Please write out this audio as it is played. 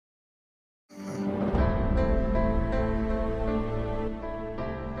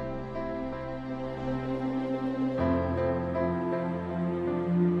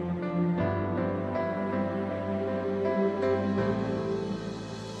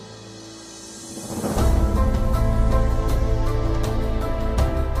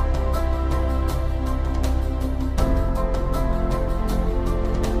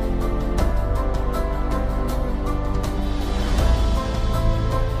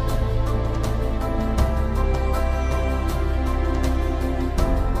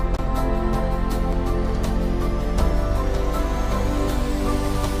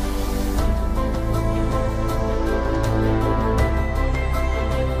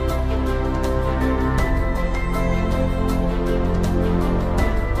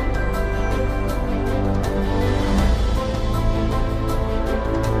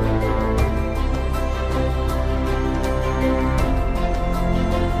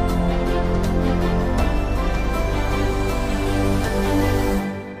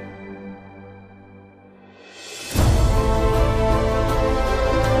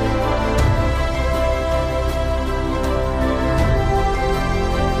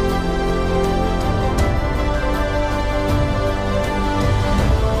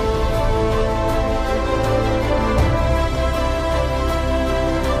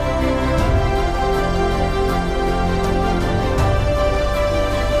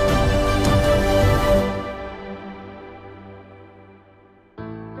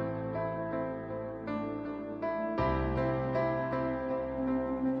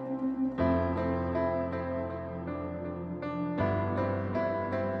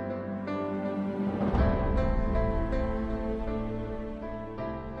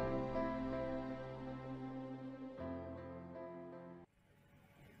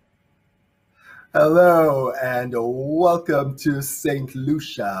Hello and welcome to Saint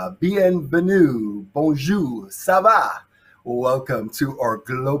Lucia. Bienvenue, bonjour, ça va? Welcome to our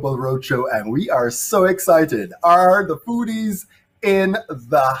global roadshow, and we are so excited. Are the foodies in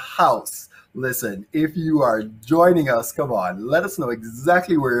the house? Listen, if you are joining us, come on, let us know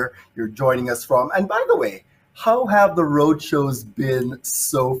exactly where you're joining us from. And by the way, how have the roadshows been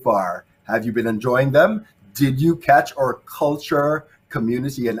so far? Have you been enjoying them? Did you catch our culture,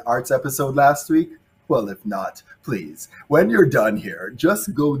 community, and arts episode last week? Well, if not, please, when you're done here,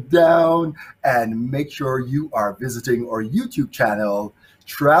 just go down and make sure you are visiting our YouTube channel,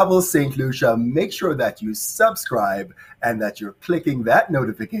 Travel St. Lucia. Make sure that you subscribe and that you're clicking that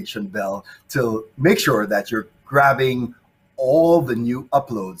notification bell to make sure that you're grabbing all the new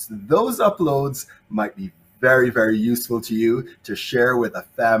uploads. Those uploads might be very, very useful to you to share with a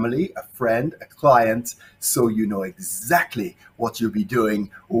family, a friend, a client, so you know exactly what you'll be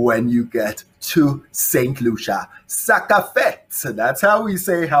doing when you get to St. Lucia. Sakafet. That's how we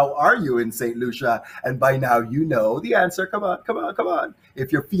say, how are you in St. Lucia? And by now you know the answer. Come on, come on, come on.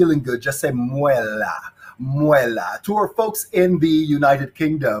 If you're feeling good, just say muela. Muela. To our folks in the United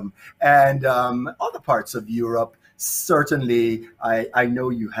Kingdom and other parts of Europe, certainly I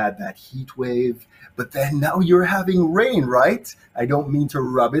know you had that heat wave, but then now you're having rain, right? I don't mean to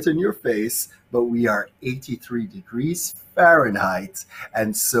rub it in your face, but we are 83 degrees Fahrenheit.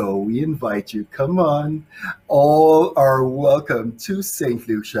 And so we invite you, come on, all are welcome to St.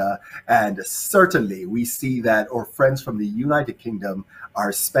 Lucia. And certainly we see that our friends from the United Kingdom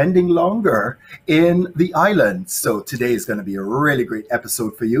are spending longer in the island. So today is going to be a really great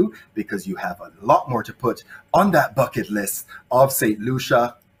episode for you because you have a lot more to put on that bucket list of St.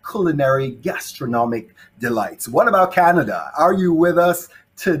 Lucia culinary gastronomic delights. What about Canada? Are you with us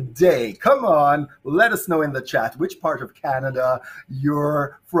today? Come on, let us know in the chat which part of Canada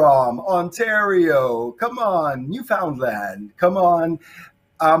you're from. Ontario, come on, Newfoundland, come on.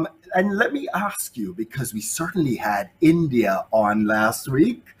 And let me ask you, because we certainly had India on last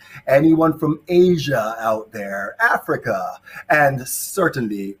week, anyone from Asia out there, Africa, and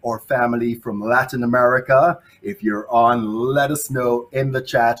certainly our family from Latin America. If you're on, let us know in the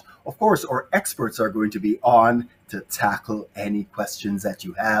chat. Of course, our experts are going to be on to tackle any questions that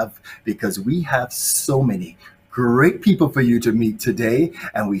you have because we have so many great people for you to meet today,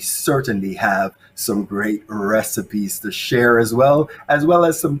 and we certainly have some great recipes to share as well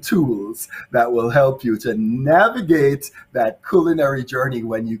as some tools that will help you to navigate that culinary journey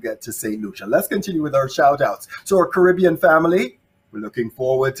when you get to St. Lucia. Let's continue with our shout outs. So our Caribbean family, we're looking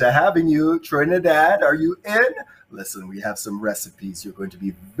forward to having you. Trinidad, are you in? Listen, we have some recipes you're going to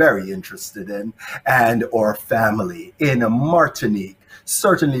be very interested in. And our family in Martinique,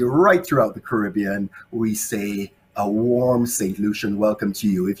 certainly right throughout the Caribbean, we say a warm St. Lucian welcome to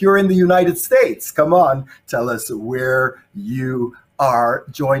you. If you're in the United States, come on, tell us where you are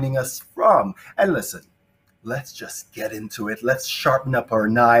joining us from. And listen, let's just get into it. Let's sharpen up our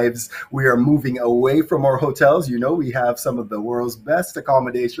knives. We are moving away from our hotels. You know, we have some of the world's best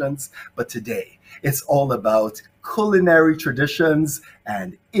accommodations, but today it's all about culinary traditions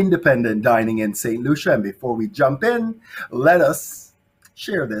and independent dining in St. Lucia. And before we jump in, let us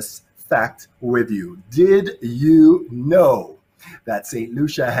share this fact with you. Did you know that St.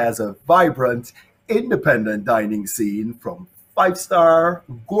 Lucia has a vibrant independent dining scene, from five-star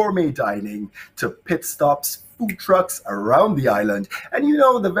gourmet dining to pit stops, food trucks around the island? And you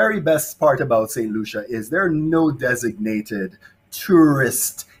know, the very best part about St. Lucia is there are no designated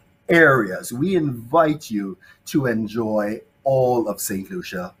tourist areas. We invite you to enjoy all of St.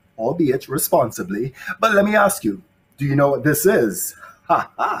 Lucia, albeit responsibly. But let me ask you, do you know what this is? Ha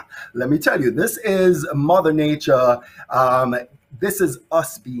ha! Let me tell you, this is Mother Nature. This is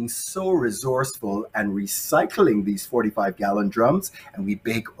us being so resourceful and recycling these 45-gallon drums, and we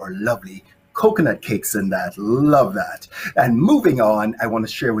bake our lovely coconut cakes in that. Love that. And moving on, I want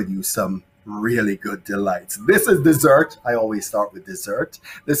to share with you some really good delights. This is dessert. I always start with dessert.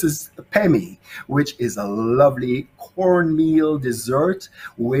 This is pemi, which is a lovely cornmeal dessert,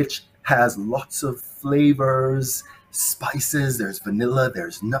 which has lots of flavors, spices. There's vanilla,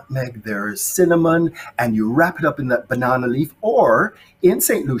 there's nutmeg, there's cinnamon, and you wrap it up in that banana leaf, or in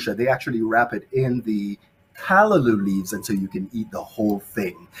St. Lucia, they actually wrap it in the callaloo leaves until you can eat the whole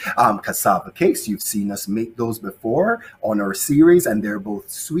thing. Cassava cakes, you've seen us make those before on our series, and they're both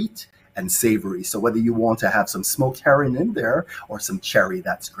sweet and savory. So whether you want to have some smoked herring in there or some cherry,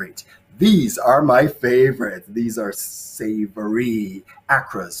 that's great. These are my favorite. These are savory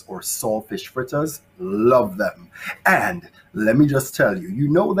acras or saltfish fritters. Love them. And let me just tell you, you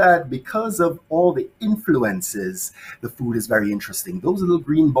know that because of all the influences, the food is very interesting. Those little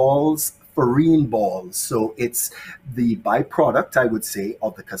green balls, farine balls. So it's the byproduct, I would say,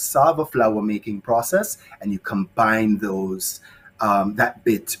 of the cassava flour making process, and you combine those that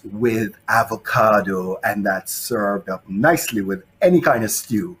bit with avocado, and that's served up nicely with any kind of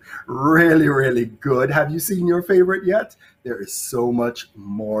stew. Really, really good. Have you seen your favorite yet? There is so much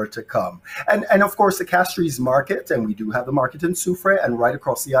more to come. And of course, the Castries Market, and we do have the market in Soufrière and right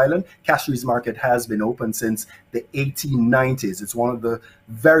across the island. Castries Market has been open since the 1890s. It's one of the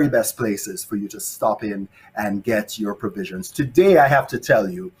very best places for you to stop in and get your provisions. Today, I have to tell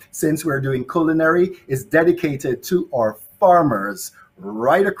you, since we're doing culinary, is dedicated to our farmers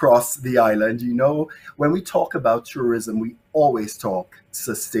right across the island. You know, when we talk about tourism, we always talk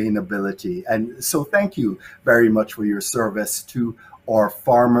sustainability. And so thank you very much for your service to our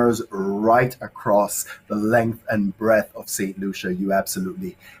farmers right across the length and breadth of St. Lucia. You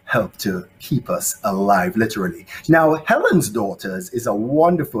absolutely help to keep us alive, literally. Now, Helen's Daughters is a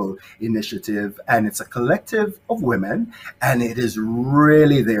wonderful initiative, and it's a collective of women, and it is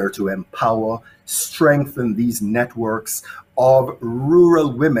really there to empower, strengthen these networks of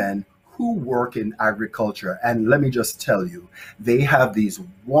rural women who work in agriculture. And let me just tell you, they have these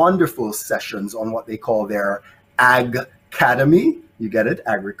wonderful sessions on what they call their Ag Academy. You get it,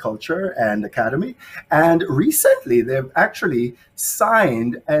 agriculture and academy. And recently, they've actually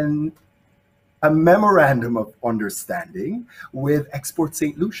signed a memorandum of understanding with Export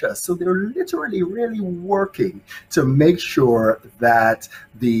St. Lucia. So they're literally really working to make sure that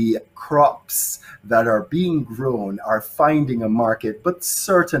the crops that are being grown are finding a market, but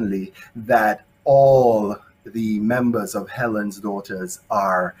certainly that all the members of Helen's Daughters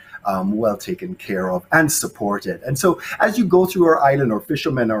are well taken care of and supported. And so as you go through our island, our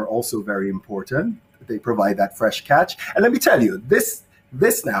fishermen are also very important. They provide that fresh catch. And let me tell you, this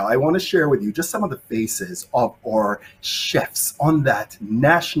now, I want to share with you just some of the faces of our chefs on that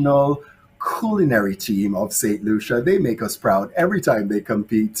national culinary team of St. Lucia. They make us proud every time they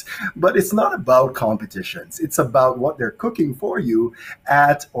compete. But it's not about competitions. It's about what they're cooking for you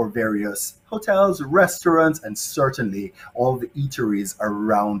at our various hotels, restaurants, and certainly all the eateries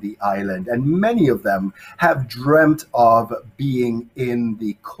around the island. And many of them have dreamt of being in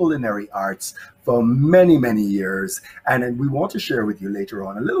the culinary arts for many, many years. And we want to share with you later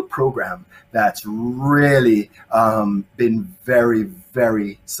on a little program that's really been very,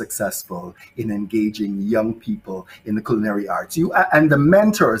 very successful in engaging young people in the culinary arts. And the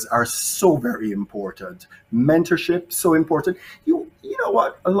mentors are so very important. Mentorship, so important. You know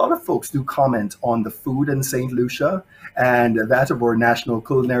what? A lot of folks do comment on the food in St. Lucia and that of our national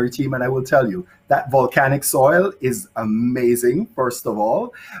culinary team. And I will tell you, that volcanic soil is amazing, first of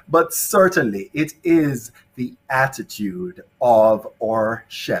all, but certainly it is the attitude of our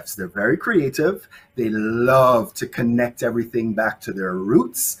chefs. They're very creative. They love to connect everything back to their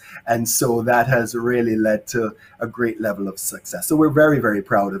roots. And so that has really led to a great level of success. So we're very, very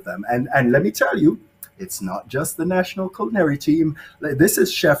proud of them. And let me tell you, it's not just the national culinary team. This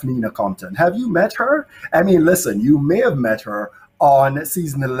is Chef Nina Compton. Have you met her? I mean, listen, you may have met her on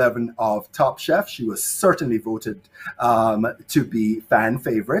season 11 of Top Chef. She was certainly voted to be fan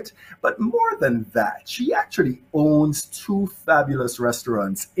favorite. But more than that, she actually owns 2 fabulous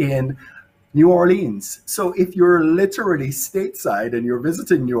restaurants in New Orleans. So if you're literally stateside and you're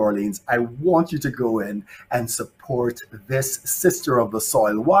visiting New Orleans, I want you to go in and support this sister of the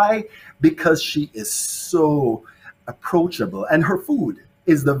soil. Why? Because she is so approachable, and her food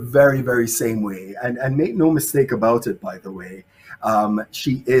is the very, very same way. And make no mistake about it, by the way,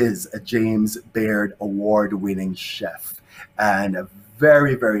 she is a James Beard award-winning chef and a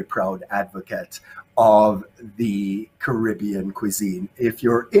very, very proud advocate of the Caribbean cuisine. If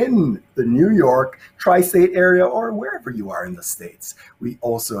you're in the New York tri-state area or wherever you are in the States, we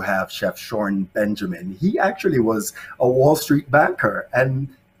also have Chef Sean Benjamin. He actually was a Wall Street banker, and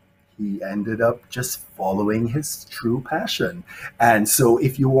he ended up just following his true passion. And so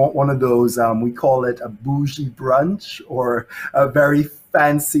if you want one of those, we call it a bougie brunch or a very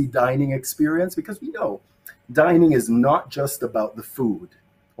fancy dining experience, because we know dining is not just about the food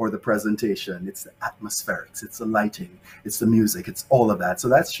or the presentation. It's the atmospherics, it's the lighting, it's the music, it's all of that. So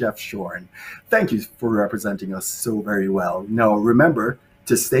that's Chef Shorn. Thank you for representing us so very well. Now, remember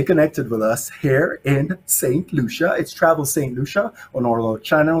to stay connected with us here in St. Lucia. It's Travel St. Lucia on all our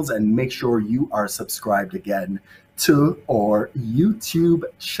channels, and make sure you are subscribed again to our YouTube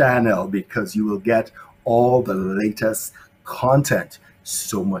channel, because you will get all the latest content.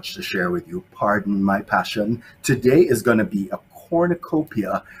 So much to share with you. Pardon my passion. Today is going to be a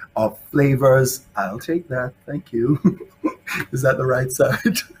cornucopia of flavors. I'll take that. Thank you. Is that the right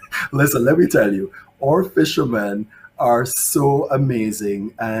side? Listen, let me tell you, our fishermen are so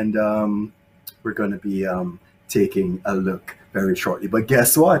amazing, and we're going to be taking a look very shortly. But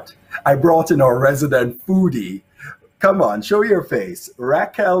guess what? I brought in our resident foodie. Come on, show your face.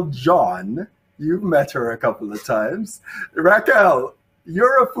 Raquel John. You've met her a couple of times. Raquel,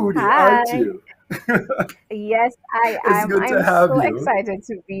 you're a foodie, aren't Hi. you? Yes, I It's am. good I'm to have so you. excited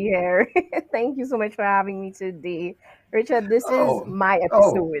to be here. Thank you so much for having me today. Richard, this is Oh, my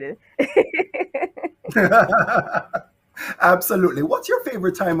oh. episode. Absolutely. What's your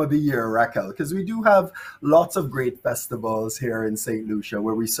favorite time of the year, Raquel? Because we do have lots of great festivals here in St. Lucia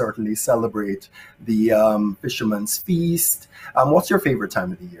where we certainly celebrate the Fisherman's Feast. What's your favorite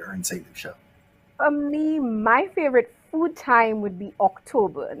time of the year in St. Lucia? For me, my favorite food time would be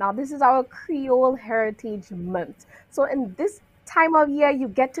October. Now, this is our Creole Heritage Month. So, in this time of year, you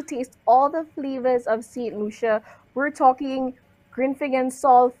get to taste all the flavors of St. Lucia. We're talking greenfig and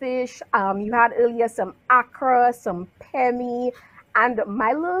saltfish. You had earlier some akra, some pemi. And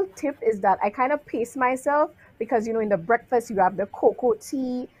my little tip is that I kind of pace myself because, in the breakfast, you have the cocoa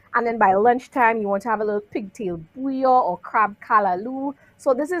tea. And then by lunchtime, you want to have a little pigtail bouillon or crab kalaloo.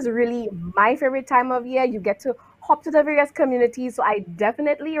 So this is really my favorite time of year. You get to hop to the various communities. So I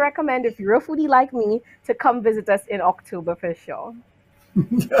definitely recommend if you're a foodie like me to come visit us in October for sure.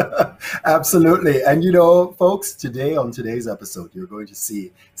 Absolutely. And you know, folks, today on today's episode, you're going to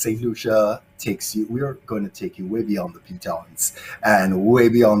see St. Lucia takes you, we're going to take you way beyond the pitons and way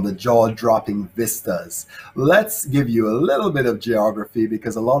beyond the jaw-dropping vistas. Let's give you a little bit of geography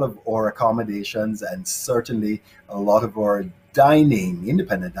because a lot of our accommodations and certainly a lot of our dining,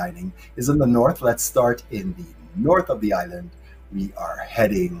 independent dining, is in the north. Let's start in the north of the island. We are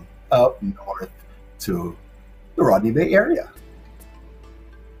heading up north to the Rodney Bay area.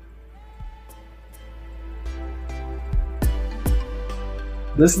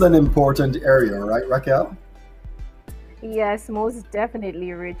 This is an important area, right, Raquel? Yes, most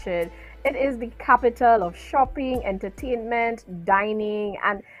definitely, Richard. It is the capital of shopping, entertainment, dining,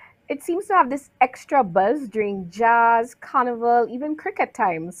 and it seems to have this extra buzz during jazz, carnival, even cricket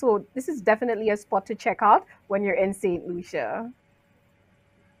time. So this is definitely a spot to check out when you're in St. Lucia.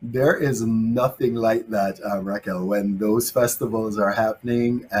 There is nothing like that, Raquel, when those festivals are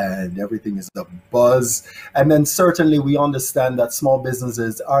happening and everything is a buzz. And then certainly we understand that small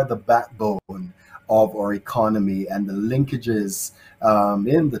businesses are the backbone of our economy, and the linkages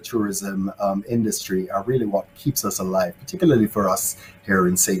in the tourism industry are really what keeps us alive, particularly for us here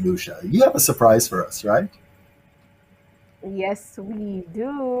in St. Lucia. You have a surprise for us, right? Yes, we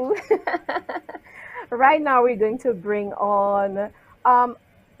do. Right now, we're going to bring on, um,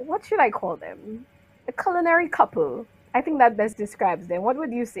 what should I call them? A culinary couple. I think that best describes them. What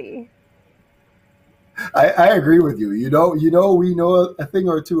would you say? I agree with you. We know a thing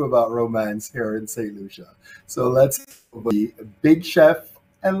or two about romance here in St. Lucia. So let's be Big Chef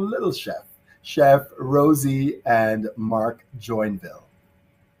and Little Chef, Chef Rosie and Mark Joinville.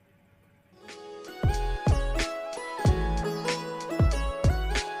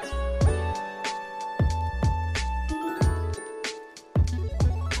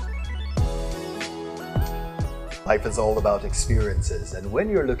 Life is all about experiences, and when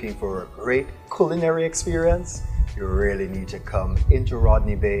you're looking for a great culinary experience, you really need to come into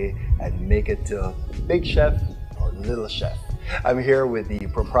Rodney Bay and make it to Big Chef or Little Chef. I'm here with the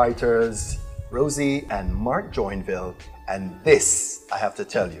proprietors, Rosie and Mark Joinville, and this, I have to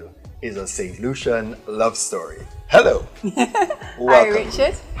tell you, is a St. Lucian love story. Hello, Hi, welcome.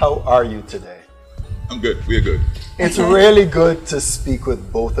 Richard. How are you today? I'm good. We're good. It's really good to speak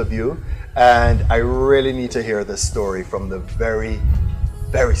with both of you, and I really need to hear the story from the very,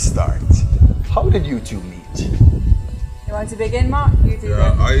 very start. How did you two meet? You want to begin, Mark? You do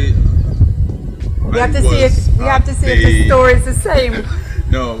Yeah, that. We I have to see if the story is the same.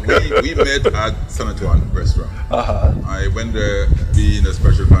 No, we met at San Antoine restaurant. Uh-huh. I went there being a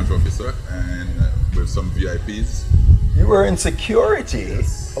special branch officer and with some VIPs You were in security.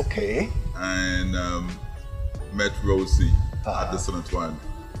 Yes. Okay. and met Rosie Uh-huh. at the San Antoine,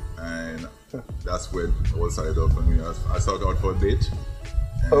 and that's when all started off for me. I started out for a date.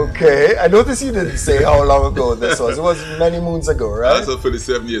 and Okay. I noticed you didn't say how long ago this was. It was many moons ago, right? That's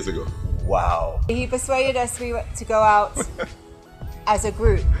 37 years ago. Wow. He persuaded us to go out as a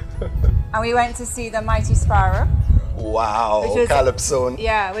group, and we went to see the Mighty Sparrow. Wow. Which was- Calypso.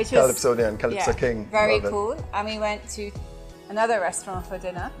 Yeah, which was Calypsonian, Calypso yeah, King. very Love it. cool. And we went to another restaurant for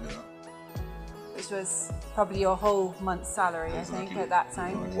dinner, Yeah. which was probably your whole month's salary, I think, Exactly. at that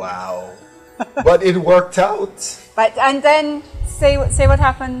time. Wow. But it worked out. But and then say what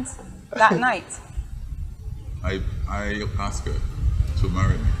happened that night. I asked her to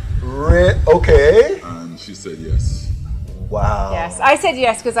marry me. Okay. And she said yes. Wow. Yes, I said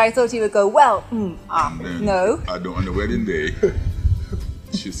yes because I thought he would go, well, And then no. on the wedding day,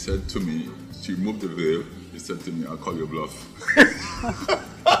 she said to me, she removed the veil. She said to me, I'll call your bluff.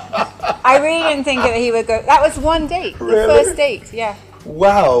 I really didn't think that he would go. That was one date, the Really? first date, yeah.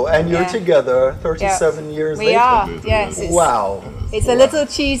 Wow. And you're Yeah. together 37 years We later. are, yes. Wow. It's a little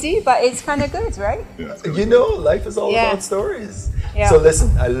cheesy, but it's kind of good, right? Yeah, You know, life is all Yeah. about stories. Yeah. So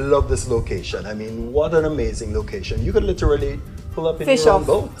listen, I love this location. I mean, what an amazing location. You could literally pull up in Fish your own off.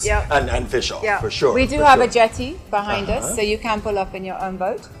 boat Yeah. and fish off, Yeah. for sure. We do for have a sure. jetty behind Uh-huh. us, so you can pull up in your own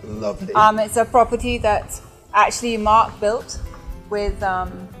boat. Lovely. It's a property that actually Mark built with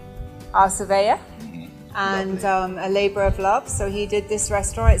our surveyor and a labour of love. So he did this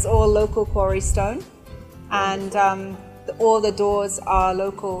restaurant. It's all local quarry stone, and all the doors are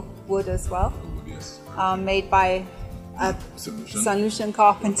local wood as well, yes. made by a Solution. St. Lucian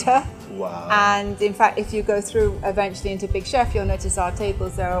carpenter. Wow. And in fact, if you go through eventually into Big Chef, you'll notice our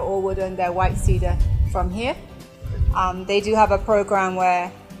tables there are all wooden. They're white cedar from here. They do have a program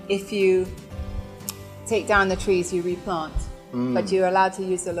where if you take down the trees, you replant, but you're allowed to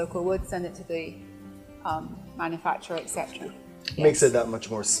use the local wood, send it to the manufacturer, etc. Makes it that much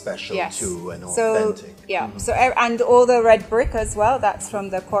more special Yes. too and So authentic. yeah. So and all the red brick as well. That's from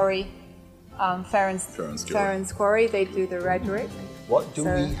the quarry, Ferrens Ferrens Quarry. They do the red brick. What do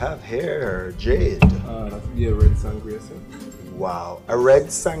So- we have here, Jade? That would be a red sangria, sir. Wow, a red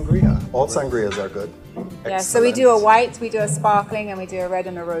sangria. All sangrias are good. Yeah. So we do a Excellent. white, we do a sparkling, and we do a red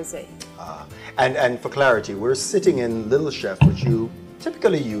and a rosé. And for clarity, we're sitting in Little Chef, which you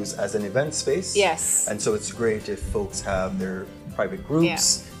typically use as an event space. Yes. And so it's great if folks have their private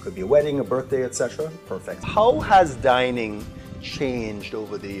groups, could be a wedding, a birthday, etc. Perfect. How has dining changed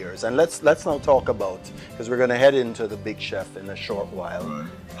over the years? And let's now talk about, because we're going to head into the Big Chef in a short while. Right.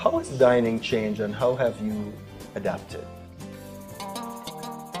 How has dining changed and how have you adapted?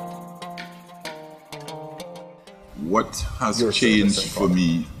 What has Your changed service and for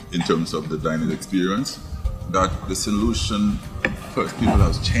me in terms of the dining experience, that the solution first people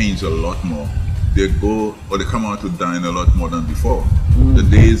has changed a lot more. They go or they come out to dine a lot more than before. The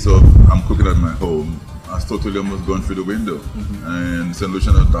days of I'm cooking at my home has totally almost gone through the window. And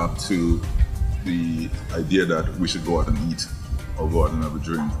solution adapt to the idea that we should go out and eat or go out and have a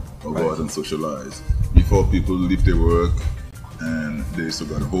drink or go out and socialize. Before people leave their work and they used to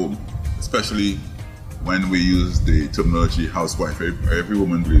go home, especially when we use the terminology housewife. Every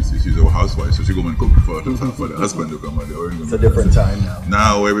woman believes she's a housewife, so she go and cook for the husband to come out. It's a different time now.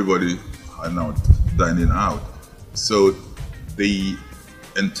 Now everybody are now dining out. So the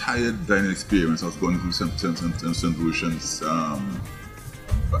entire dining experience has gone through St. Lucian's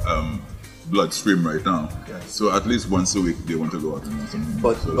bloodstream right now. Yes. So at least once a week they want to go out and do something.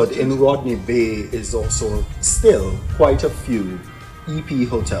 But So but that's in changed. Rodney Bay is also still quite a few EP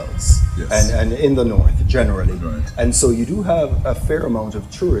hotels, Yes. and in the north generally, Right. and so you do have a fair amount of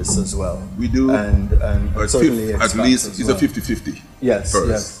tourists as well. We do, and but certainly at expats least as it's well. a 50-50. Yes, first,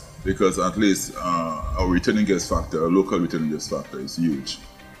 yes. because at least our returning guest factor, our local returning guest factor is huge.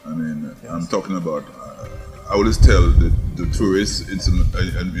 I mean, I'm talking about. I always tell the tourists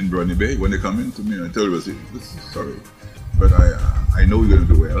in Brownie Bay when they come in to me, I tell them, sorry, but I know you're going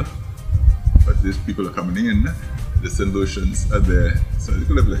to do well, but these people are coming in. The St. Lucians are there, so it's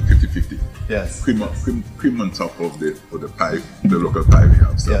going to be like 50-50. Yes. Cream on top of the pie, the local pie we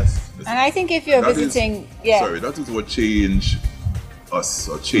have. So Yes. And I think if you're that is- visiting, Sorry, that is what changed us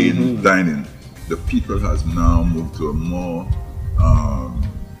or changed dining. The people has now moved to a more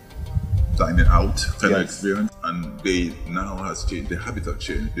dining out kind of Yes. experience, and they now has changed. The habit has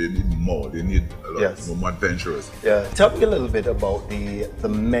changed. They need more. They need a lot Yes. more adventurous. Yeah. Tell me a little bit about the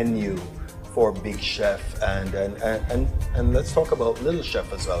menu for Big Chef and let's talk about Little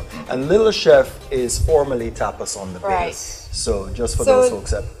Chef as well. And Little Chef is formerly Tapas on the Bay. Right. So just for those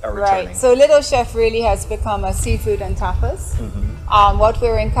folks that are returning. Right. So Little Chef really has become a seafood and tapas. What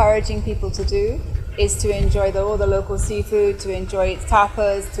we're encouraging people to do is to enjoy all the local seafood, to enjoy its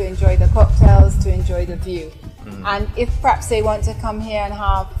tapas, to enjoy the cocktails, to enjoy the view. And if perhaps they want to come here and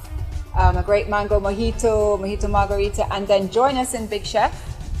have a great mango mojito margarita, and then join us in Big Chef,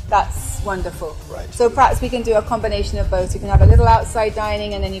 that's wonderful. Right. So perhaps we can do a combination of both. You can have a little outside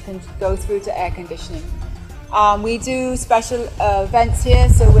dining and then you can go through to air conditioning. We do special events here,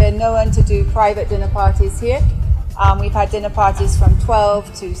 so we're known to do private dinner parties here. We've had dinner parties from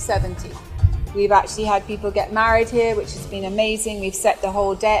 12 to 70. We've actually had people get married here, which has been amazing. We've set the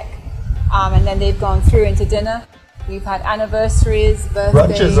whole deck, and then they've gone through into dinner. We've had anniversaries,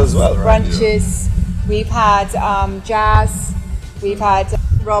 birthdays, Brunches as well, right? brunches. We've had jazz. We've had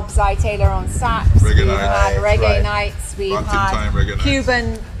Rob Taylor on sax. Reggae We've nights. had reggae Right. nights. We've Boxing had time reggae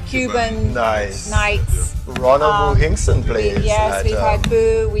nights. Cuban Nice. nights. Ronald Hinkson plays. Yes, at, we've had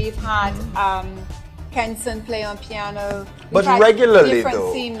Boo. We've had Kenson play on piano. But We've had regularly, different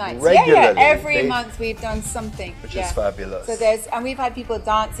though. theme nights. Regularly. Every month we've done something, which is fabulous. So we've had people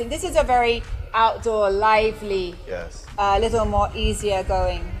dancing. This is a very outdoor, lively, Yes. little more easier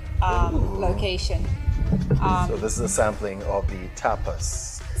going location. So this is a sampling of the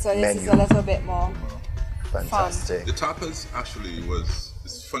tapas So this menu. is a little bit more Fantastic. The tapas actually was,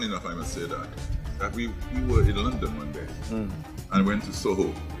 it's funny enough I must say that we were in London one day and went to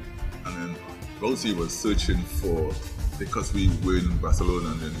Soho, and then Lucia was searching for, because we were in Barcelona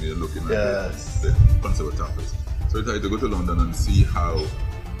and then we were looking at the concept of tapas. So we tried to go to London and see how,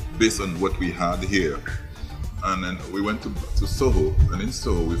 based on what we had here. And then we went to Soho, and in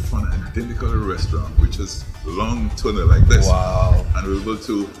Soho we found an identical restaurant which is long tunnel like this. Wow. And we were able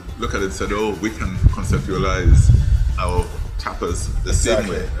to look at it and said, oh, we can conceptualize our tapas the same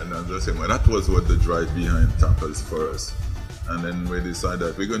way. And then the same way. That was what the drive behind tapas for us. And then we decided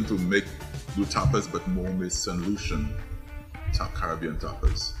that we're going to do tapas, but more with St. Lucian Caribbean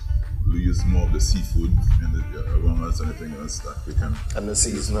tapas. We use more of the seafood and the aromas and anything else that we can. And the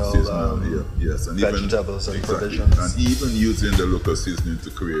seasonal, yes, and vegetables even, and exactly, provisions. and even using the local seasoning to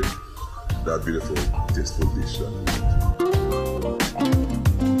create that beautiful, tasteful dish.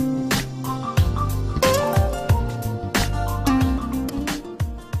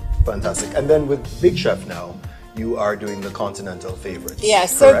 Fantastic. And then with Big Chef now, you are doing the continental favorites.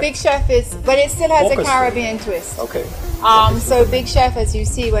 Yes, so correct? Big Chef is, but it still has a Orchestra. Caribbean twist. Okay. So Big Chef, as you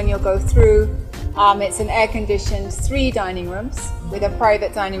see when you'll go through, it's an air-conditioned 3 dining rooms with a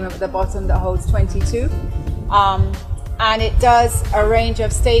private dining room at the bottom that holds 22. And it does a range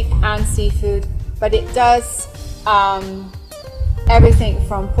of steak and seafood, but it does everything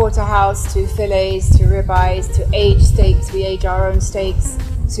from porterhouse to fillets to ribeyes to aged steaks. We age our own steaks,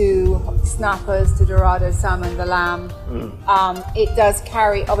 to snappers, to dorado salmon, the lamb. It does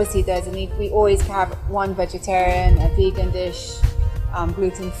carry, obviously we always have one vegetarian, a vegan dish,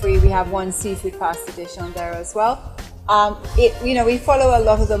 gluten-free. We have one seafood pasta dish on there as well. We follow a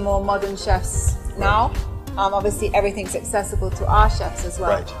lot of the more modern chefs now. Obviously everything's accessible to our chefs as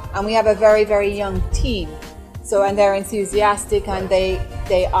well. Right. And we have a very, very young team. So, and they're enthusiastic and they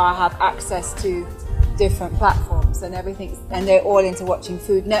have access to different platforms and everything, and they're all into watching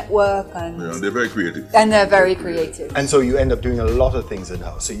Food Network, and they're very creative. And they're very creative. And so you end up doing a lot of things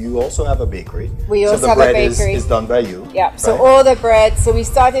in-house. So you also have a bakery. We also so the have bread a bakery. is done by you. Yeah. So right? all the bread. So we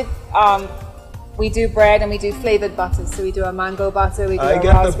started. We do bread and we do flavored butters. So we do a mango butter. We do I a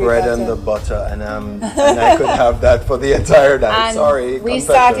get the raspberry bread butter. and the butter, and I could have that for the entire night. And Sorry. we confession.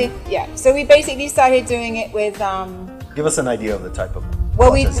 started. Yeah. So we basically started doing it with. Give us an idea of the type of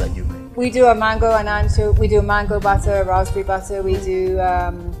Well, butters that you make. We do a mango and anchovy. We do mango butter, raspberry butter. We do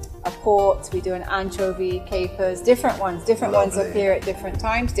a port. We do an anchovy, capers, different ones. Different ones Lovely. appear at different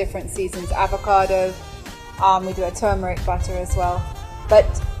times, different seasons. Avocado. We do a turmeric butter as well. But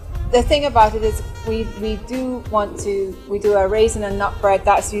the thing about it is, we do a raisin and nut bread.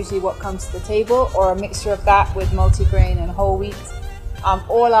 That's usually what comes to the table, or a mixture of that with multigrain and whole wheat.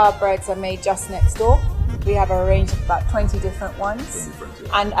 All our breads are made just next door. We have a range of about 20 different ones.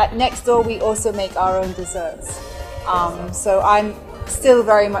 And at next door, we also make our own desserts. So I'm still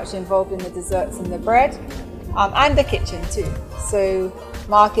very much involved in the desserts and the bread, and the kitchen too. So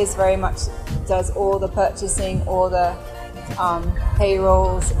Mark is very much does all the purchasing, all the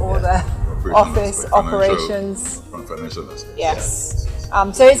payrolls, all the office operations. From financial aspect. Yes.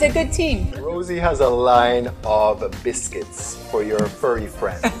 So it's a good team. Rosie has a line of biscuits for your furry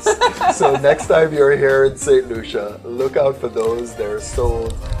friends. So next time you're here in St. Lucia, look out for those. They're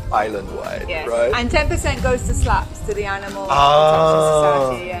sold island-wide, Yes. right? And 10% goes to SLAPS, to the Animal Ah,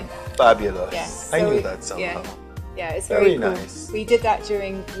 Protection Society. Yeah. fabulous. Yes. I So knew we- that somehow. Yeah, it's Very very, cool. nice. We did that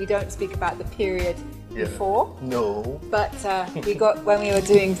we don't speak about the period Yeah. before, No. but we got, when we were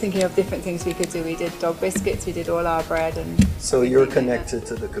thinking of different things we could do, we did dog biscuits, we did all our bread and So you're everything like connected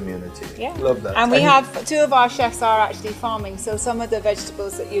to the community. that. Yeah. Love that. And we have, 2 of our chefs are actually farming, so some of the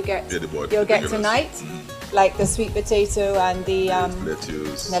vegetables that you get, Yeah, the board- you'll get regulars. tonight, like the sweet potato and the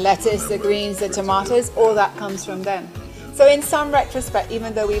lettuce, the greens, the tomatoes, all that comes from them. So in some retrospect,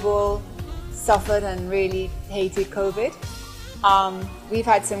 even though we've all suffered and really hated COVID, we've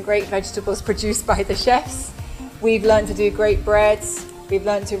had some great vegetables produced by the chefs. We've learned to do great breads. We've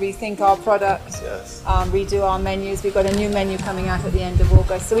learned to rethink our products, Yes. redo our menus. We've got a new menu coming out at the end of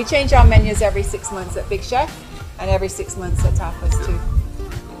August. So we change our menus every 6 months at Big Chef and every 6 months at Tapas too.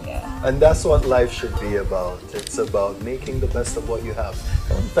 Yeah. And that's what life should be about. It's about making the best of what you have.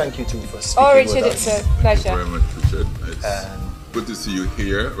 And thank you too for speaking Oh, Richard, with it's us. a pleasure. Thank you very much, Richard. It's And good to see you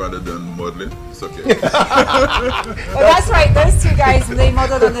here rather than modeling. It's okay. Oh, that's right. Those two guys, they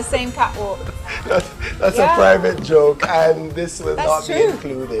modeled on the same catwalk. that's Yeah. a private joke, and this will That's not be true.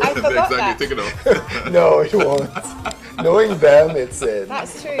 included. I forgot that. Exactly, take it off. No, it won't. Knowing them, it's in.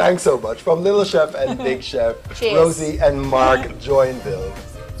 That's true. Thanks so much. From Little Chef and Big Chef, Cheers. Rosie and Mark Joinville.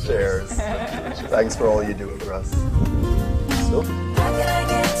 Cheers. Thanks for all you're doing for us. So, How can I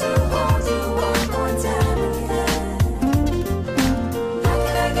get to hold you one more time again? How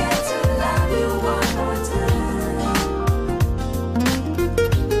can I get to love you one more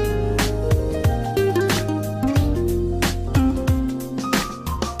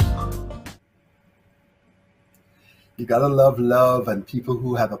you gotta love love and people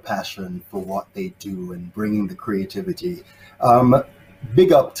who have a passion for what they do and bringing the creativity.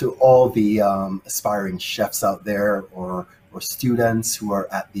 Big up to all the aspiring chefs out there, or students who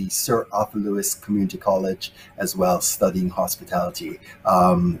are at the Sir Arthur Lewis Community College as well, studying hospitality.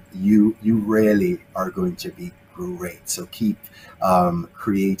 You really are going to be great. So keep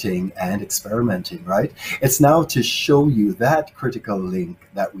creating and experimenting, right? It's now to show you that critical link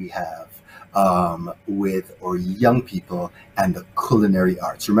that we have with our young people and the culinary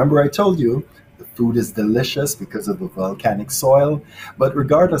arts. Remember, I told you the food is delicious because of the volcanic soil, but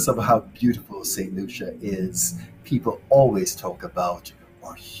regardless of how beautiful St. Lucia is, people always talk about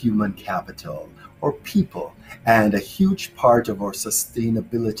our human capital or people, and a huge part of our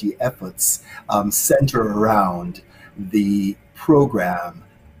sustainability efforts center around the program,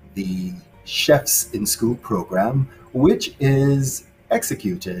 the Chefs in School program, which is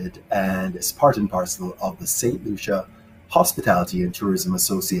executed and is part and parcel of the St. Lucia Hospitality and Tourism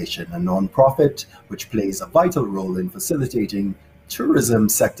Association, a nonprofit which plays a vital role in facilitating tourism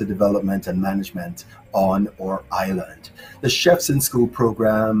sector development and management on our island. The Chefs in School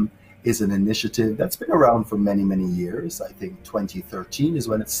program is an initiative that's been around for many, many years. I think 2013 is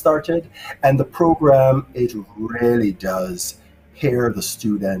when it started. And the program, it really does pair the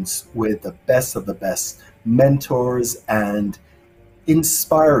students with the best of the best mentors and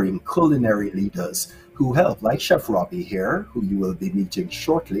inspiring culinary leaders who help, like Chef Robbie here, who you will be meeting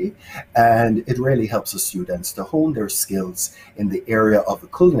shortly. And it really helps the students to hone their skills in the area of the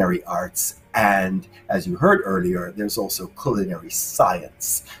culinary arts. And as you heard earlier, there's also culinary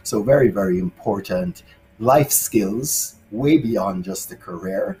science. So very, very important life skills, way beyond just a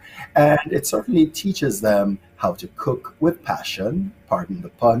career. And it certainly teaches them how to cook with passion, pardon the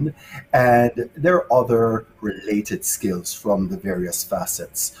pun, and there are other related skills from the various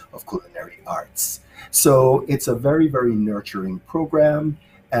facets of culinary arts. So it's a very, very nurturing program,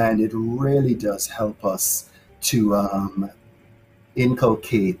 and it really does help us to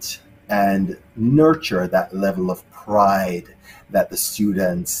inculcate and nurture that level of pride that the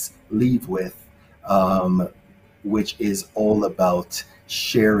students leave with, which is all about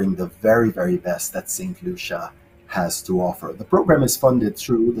sharing the very, very best that St. Lucia has to offer. The program is funded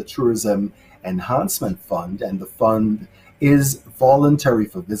through the Tourism Enhancement Fund, and the fund is voluntary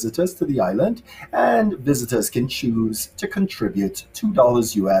for visitors to the island, and visitors can choose to contribute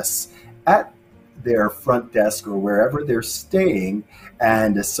 $2 US at their front desk or wherever they're staying.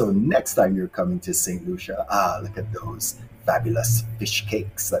 And so next time you're coming to St. Lucia, look at those fabulous fish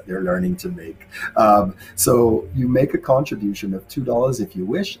cakes that they're learning to make. So you make a contribution of $2 if you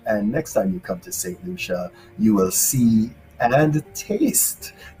wish, and next time you come to St. Lucia, you will see and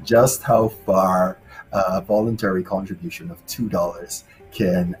taste just how far a voluntary contribution of $2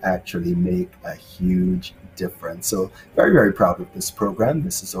 can actually make a huge difference. So very, very proud of this program.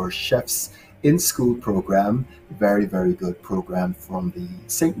 This is our Chefs in School program. Very, very good program from the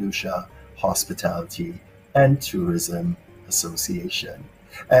St. Lucia Hospitality and Tourism Association.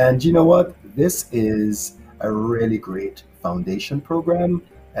 And you know what? This is a really great foundation program,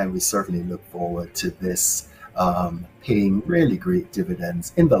 and we certainly look forward to this paying really great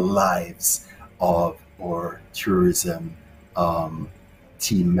dividends in the lives of our tourism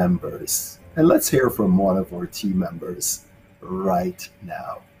team members. And let's hear from one of our team members right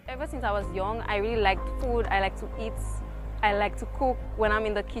now. Ever since I was young, I really liked food. I like to eat. I like to cook. When I'm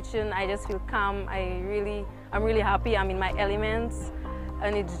in the kitchen, I just feel calm. I'm really happy. I'm in my elements,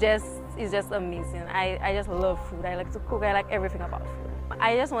 and it's just amazing. I just love food. I like to cook. I like everything about food.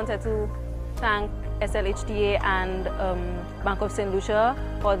 I just wanted to thank SLHTA and Bank of St. Lucia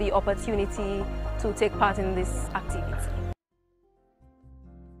for the opportunity to take part in this activity.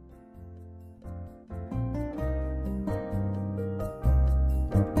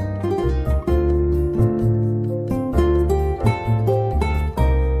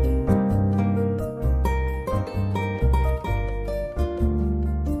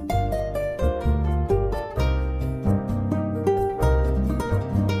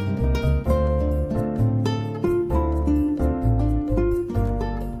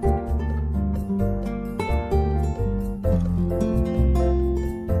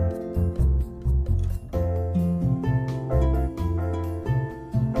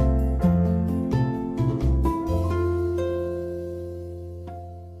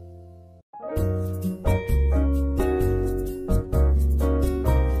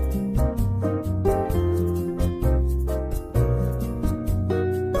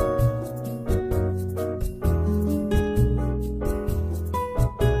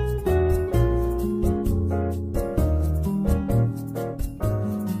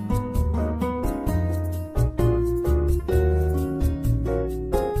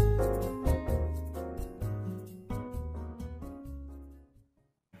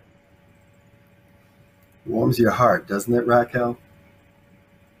 Warms your heart, doesn't it, Raquel?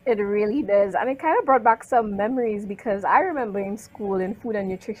 It really does. And it kind of brought back some memories because I remember in school in food and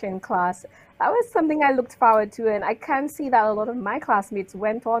nutrition class, that was something I looked forward to. And I can see that a lot of my classmates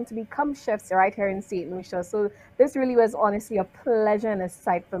went on to become chefs right here in St. Lucia. So this really was honestly a pleasure and a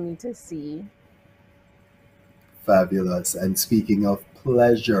sight for me to see. Fabulous. And speaking of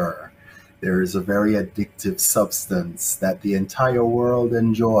pleasure, there is a very addictive substance that the entire world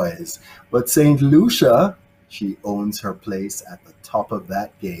enjoys. But St. Lucia, she owns her place at the top of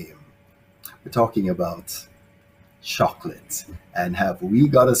that game. We're talking about chocolate. And have we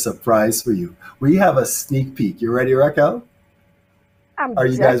got a surprise for you? We have a sneak peek. You ready, Raquel? I'm Are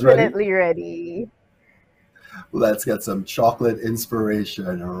you guys ready? definitely ready. Let's get some chocolate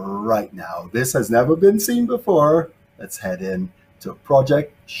inspiration right now. This has never been seen before. Let's head in to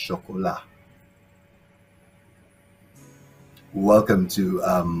Project Chocolat. Welcome to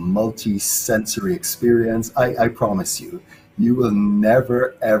a multi-sensory experience. I promise you, you will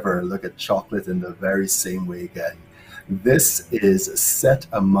never ever look at chocolate in the very same way again. This is set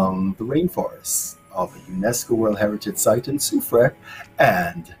among the rainforests of a UNESCO World Heritage Site in Soufrière,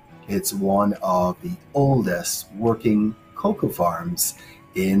 and it's one of the oldest working cocoa farms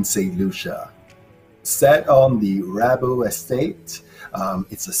in St. Lucia. Set on the Rabo estate.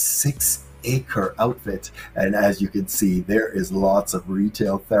 It's a 6-acre outfit, and as you can see, there is lots of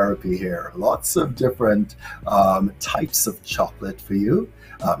retail therapy here, lots of different types of chocolate for you.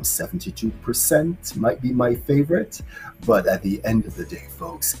 72% might be my favorite, but at the end of the day,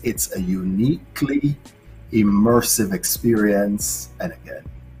 folks, it's a uniquely immersive experience, and again,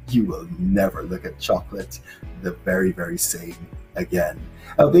 you will never look at chocolate the very, very same again.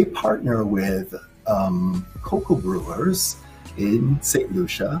 They partner with cocoa brewers in St.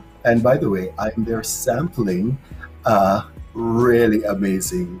 Lucia. And by the way, I'm there sampling a really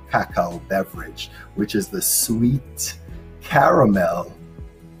amazing cacao beverage, which is the sweet caramel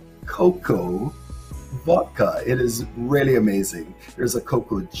cocoa vodka. It is really amazing. There's a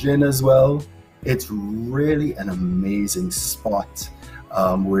cocoa gin as well. It's really an amazing spot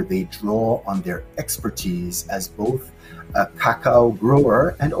where they draw on their expertise as both a cacao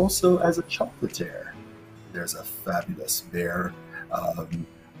grower and also as a chocolatier. There's a fabulous beer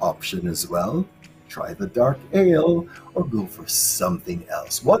option as well. Try the dark ale or go for something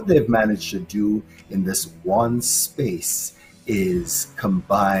else. What they've managed to do in this one space is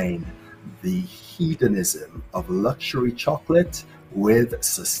combine the hedonism of luxury chocolate with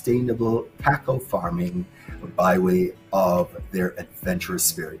sustainable cacao farming by way of their adventurous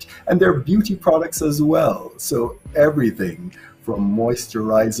spirit and their beauty products as well. So everything from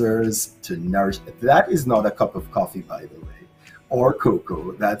moisturizers to nourish. That is not a cup of coffee, by the way, or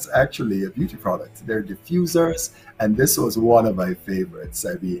cocoa. That's actually a beauty product. They're diffusers, and this was one of my favorites.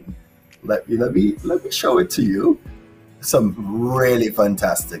 I mean, let me show it to you. Some really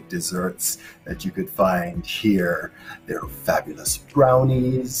fantastic desserts that you could find here. There are fabulous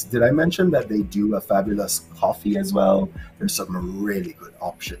brownies. Did I mention that they do a fabulous coffee as well? There's some really good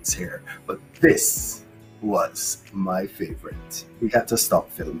options here. But this was my favorite. We had to stop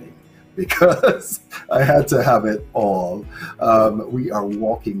filming because I had to have it all. We are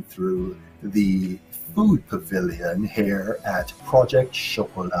walking through the food pavilion here at Project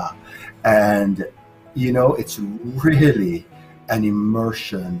Chocolat, and you know, it's really an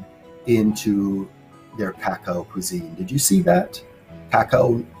immersion into their cacao cuisine. Did you see that?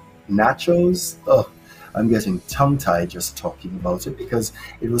 Cacao nachos? Oh, I'm getting tongue-tied just talking about it because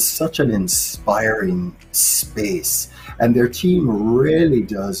it was such an inspiring space. And their team really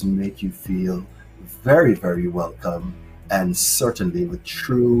does make you feel very, very welcome, and certainly with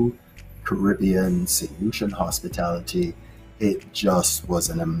true Caribbean, St. Lucian hospitality. It just was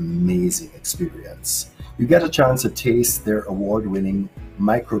an amazing experience. You get a chance to taste their award-winning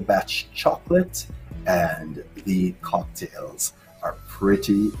micro batch chocolate, and the cocktails are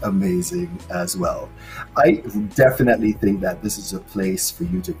pretty amazing as well. I definitely think that this is a place for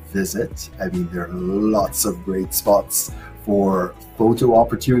you to visit. I mean, there are lots of great spots for photo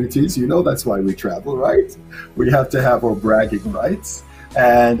opportunities. You know, that's why we travel, right? We have to have our bragging rights.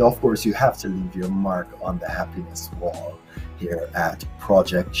 And of course, you have to leave your mark on the happiness wall here at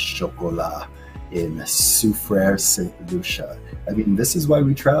Project Chocolat in Soufrière, St. Lucia. I mean, this is why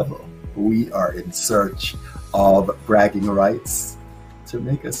we travel. We are in search of bragging rights to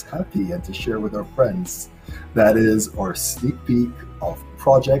make us happy and to share with our friends. That is our sneak peek of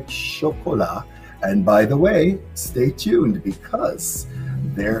Project Chocolat. And by the way, stay tuned because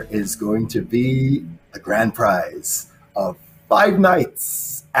there is going to be a grand prize of 5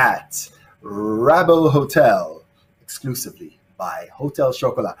 nights at Rabo Hotel, exclusively by Hotel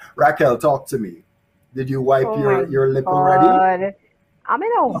Chocolat. Raquel, talk to me. Did you wipe Oh my your lip already? God. I'm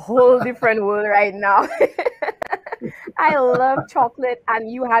in a whole different world right now. I love chocolate,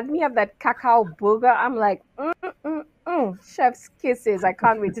 and you had me have that cacao burger. I'm like, chef's kisses. I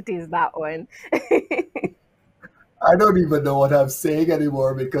can't wait to taste that one. I don't even know what I'm saying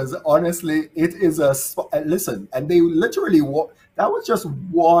anymore because honestly, it is listen, and they literally that was just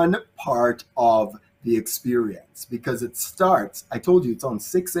one part of the experience because it starts. I told you it's on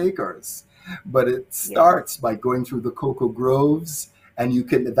 6 acres, but it Yes. starts by going through the cocoa groves, and you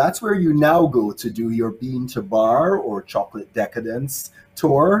can. That's where you now go to do your bean to bar or chocolate decadence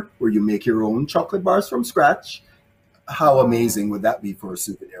tour, where you make your own chocolate bars from scratch. How Wow. amazing would that be for a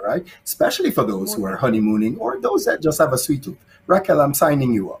souvenir, right? Especially for those who Most are definitely. honeymooning or those that just have a sweet tooth. Raquel, I'm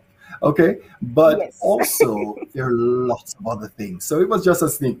signing you up. Okay. But Yes. also, there are lots of other things. So it was just a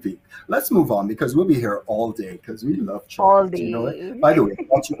sneak peek. Let's move on because we'll be here all day because we love All chocolate. You know it? day. By the way,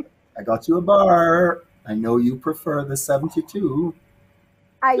 I got you a bar. I know you prefer the 72.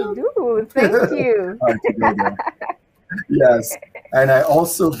 I Yeah. do. Thank you. Hard to go there. Yes. And I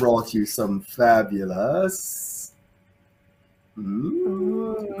also brought you some fabulous.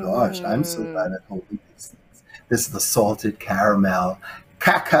 Gosh, I'm so bad Mm. at holding these things. This is the salted caramel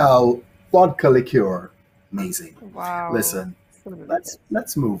cacao vodka liqueur. Amazing. Wow. Listen, So let's delicious.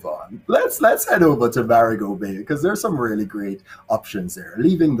 let's move on. Let's head over to Marigot Bay because there's some really great options there.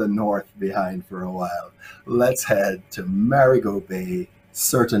 Leaving the north behind for a while. Let's head to Marigot Bay,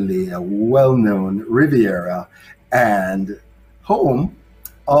 certainly a well-known Riviera and home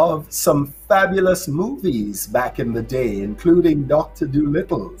of some fabulous movies back in the day, including Dr.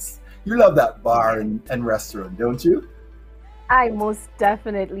 Doolittle's. You love that bar Yes. and restaurant, don't you? I most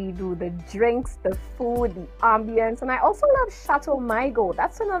definitely do. The drinks, the food, the ambience, and I also love Chateau Migo.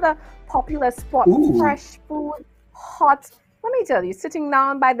 That's another popular spot. Ooh, Fresh food, hot. Let me tell you, sitting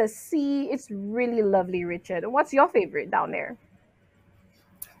down by the sea, it's really lovely, Richard. And what's your favorite down there?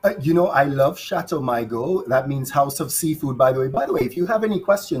 I love Chateau Migo. That means House of Seafood, by the way. By the way, if you have any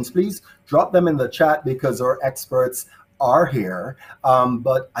questions, please drop them in the chat because our experts are here.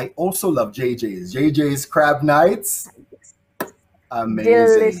 But I also love JJ's. JJ's Crab Nights.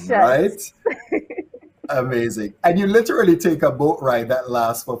 Amazing, Delicious. right? Amazing. And you literally take a boat ride that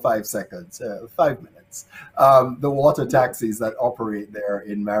lasts for 5 seconds, 5 minutes. The water taxis that operate there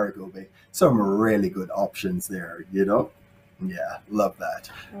in Marigot Bay, some really good options there. Yeah, love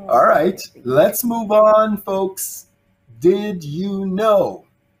that. All Most right, definitely. let's move on, folks. Did you know?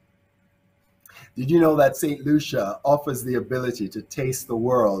 Did you know that St. Lucia offers the ability to taste the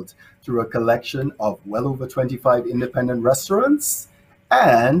world through a collection of well over 25 independent restaurants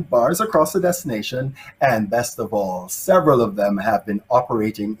and bars across the destination? And best of all, several of them have been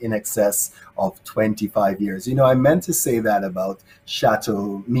operating in excess of 25 years. I meant to say that about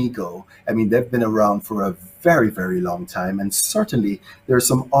Chateau Migo. I mean, they've been around for a very, very long time. And certainly there are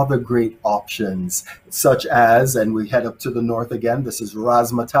some other great options, such as, and we head up to the north again, this is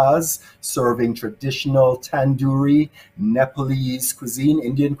Razmataz, serving traditional tandoori, Nepalese cuisine,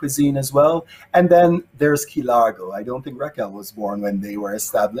 Indian cuisine as well. And then there's Key Largo. I don't think Raquel was born when they were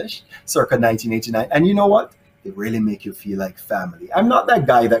established, circa 1989. And you know what? They really make you feel like family. I'm not that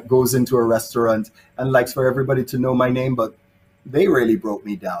guy that goes into a restaurant and likes for everybody to know my name, but they really broke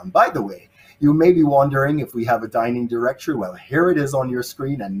me down. By the way, you may be wondering if we have a dining directory. Well, here it is on your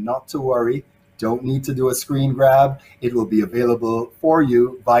screen, and not to worry, don't need to do a screen grab. It will be available for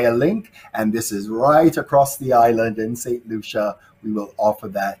you via link, and this is right across the island in St. Lucia. We will offer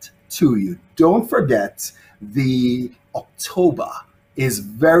that to you. Don't forget, the October is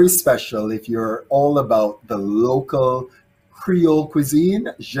very special if you're all about the local Creole cuisine.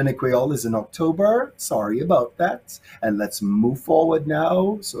 Je ne Creole is in October. Sorry about that. And let's move forward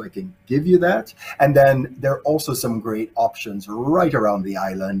now so I can give you that. And then there are also some great options right around the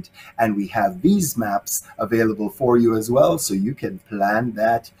island. And we have these maps available for you as well. So you can plan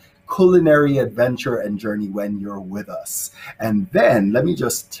that culinary adventure and journey when you're with us. And then let me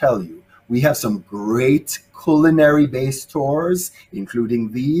just tell you, we have some great culinary based tours,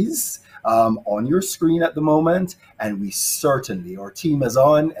 including these on your screen at the moment. And we certainly, our team is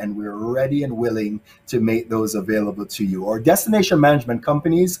on and we're ready and willing to make those available to you. Our destination management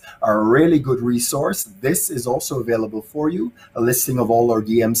companies are a really good resource. This is also available for you, a listing of all our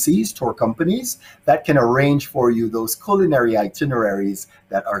DMCs, tour companies, that can arrange for you those culinary itineraries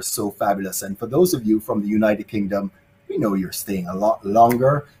that are so fabulous. And for those of you from the United Kingdom, we know you're staying a lot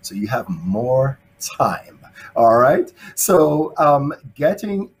longer, so you have more time. All right. So,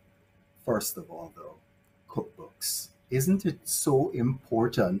 getting first of all, though, cookbooks. Isn't it so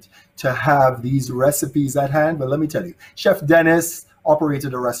important to have these recipes at hand? Well, let me tell you, Chef Dennis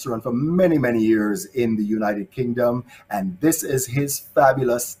operated a restaurant for many, many years in the United Kingdom. And this is his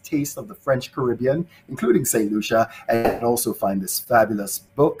fabulous taste of the French Caribbean, including St. Lucia. And you can also find this fabulous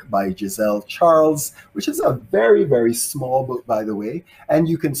book by Giselle Charles, which is a very, very small book, by the way. And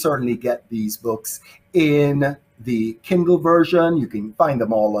you can certainly get these books in the Kindle version. You can find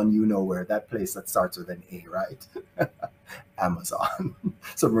them all on where, that place that starts with an A, right? Amazon.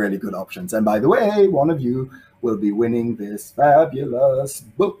 Some really good options. And by the way, one of you will be winning this fabulous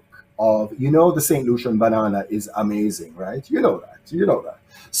book of, the St. Lucian banana is amazing, right? You know that.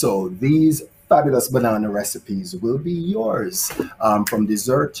 So these fabulous banana recipes will be yours, from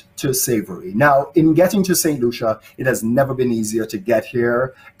dessert to savory. Now, in getting to St. Lucia, it has never been easier to get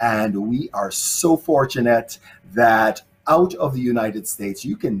here. And we are so fortunate that out of the United States,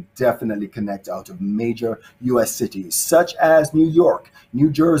 you can definitely connect out of major U.S. cities such as New York, New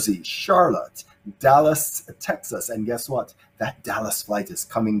Jersey, Charlotte, Dallas, Texas. And guess what? That Dallas flight is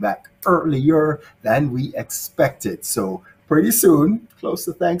coming back earlier than we expected. So pretty soon, close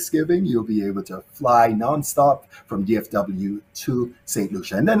to Thanksgiving, you'll be able to fly nonstop from DFW to St.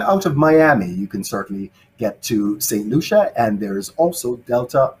 Lucia. And then out of Miami, you can certainly get to St. Lucia. And there's also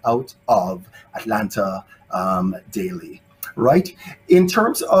Delta out of Atlanta daily, right? In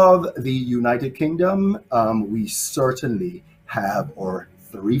terms of the United Kingdom, we certainly have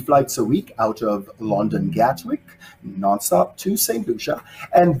 3 flights a week out of London Gatwick, nonstop to St. Lucia.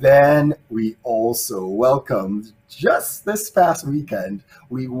 And then we also welcomed, just this past weekend,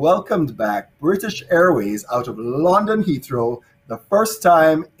 we welcomed back British Airways out of London Heathrow, the first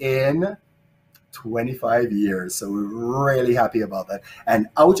time in 25 years. So we're really happy about that. And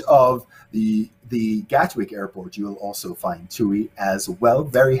out of the Gatwick airport, you will also find TUI as well.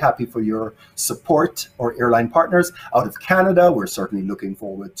 Very happy for your support, our airline partners. Out of Canada, we're certainly looking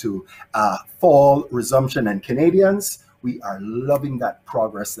forward to fall resumption. And Canadians, we are loving that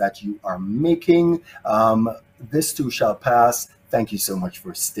progress that you are making. This too shall pass. Thank you so much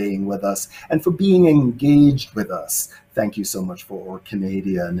for staying with us and for being engaged with us. Thank you so much for our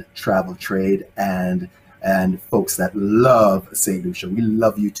Canadian travel trade and folks that love St. Lucia. We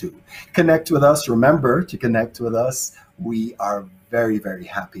love you too. Connect with us. Remember to connect with us. We are very, very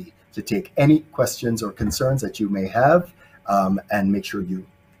happy to take any questions or concerns that you may have, and make sure you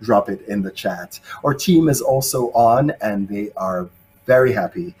drop it in the chat. Our team is also on, and they are very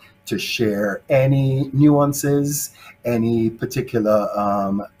happy to share any nuances, any particular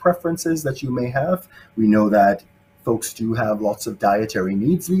preferences that you may have. We know that folks do have lots of dietary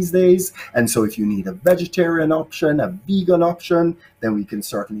needs these days. And so if you need a vegetarian option, a vegan option, then we can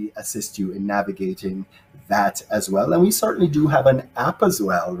certainly assist you in navigating that as well. And we certainly do have an app as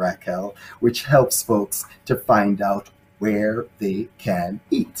well, Raquel, which helps folks to find out where they can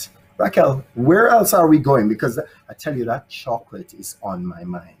eat. Raquel, where else are we going? Because I tell you, that chocolate is on my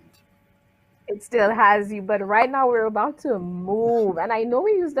mind. It still has you, but right now we're about to move. And I know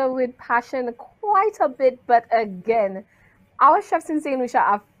we use the word passion quite a bit, but again, our chefs in St. Lucia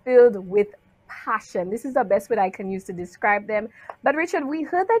are filled with passion. This is the best word I can use to describe them. But Richard, we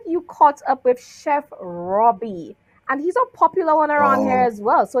heard that you caught up with Chef Robbie, and he's a popular one around here as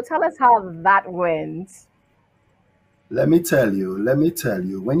well. So tell us how that went. Let me tell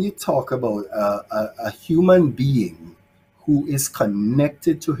you, when you talk about a human being who is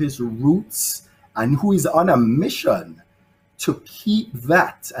connected to his roots and who is on a mission to keep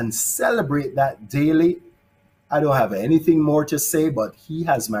that and celebrate that daily, I don't have anything more to say, but he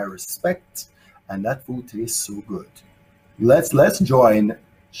has my respect, and that food tastes so good. Let's join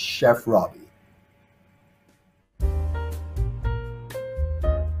Chef Robbie.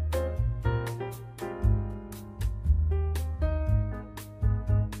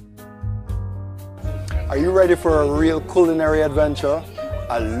 Are you ready for a real culinary adventure?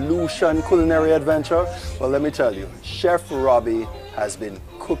 A Lucian culinary adventure? Well, let me tell you, Chef Robbie has been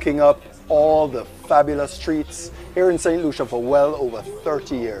cooking up all the fabulous treats here in St. Lucia for well over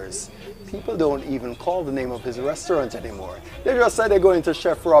 30 years. People don't even call the name of his restaurant anymore. They just say they're going to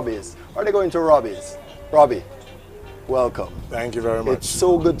Chef Robbie's or they're going to Robbie's. Robbie, welcome. Thank you very much. It's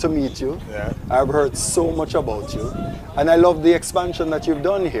so good to meet you. Yeah. I've heard so much about you, and I love the expansion that you've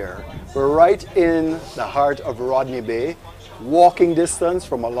done here. We're right in the heart of Rodney Bay, walking distance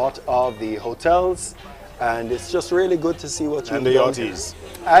from a lot of the hotels, and it's just really good to see what you've done. And the yachties.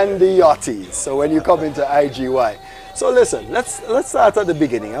 And the yachties. So when you come into IGY. So listen, let's start at the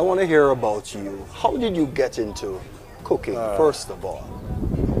beginning. I want to hear about you. How did you get into cooking, first of all?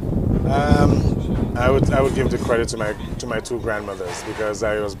 I would give the credit to my two grandmothers, because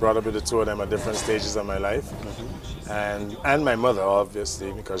I was brought up with the two of them at different stages of my life. and my mother,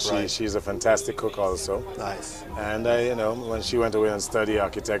 obviously, because she's a fantastic cook also. Nice. And I, you know, when she went away and studied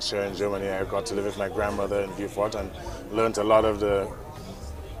architecture in Germany, I got to live with my grandmother in Beaufort and learned a lot of the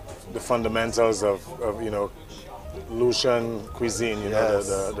fundamentals of you know, Lucian cuisine, you know,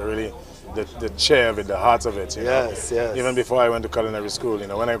 the chair of it, the heart of it. You know? Yes. Even before I went to culinary school, you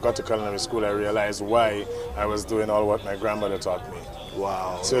know, when I got to culinary school, I realized why I was doing all what my grandmother taught me.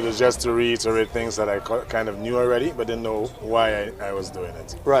 Wow. So it was just to reiterate things that I kind of knew already, but didn't know why I was doing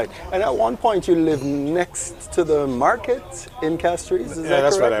it. Right. And at one point you lived next to the market in Castries, is that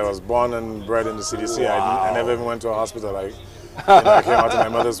That's correct? right. I was born and bred in the CDC. Wow. I never even went to a hospital. I came out of my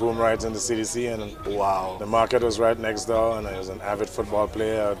mother's womb right in the CDC, and Wow. the market was right next door, and I was an avid football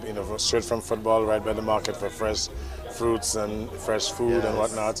player, you know, straight from football right by the market for fresh fruits and fresh food and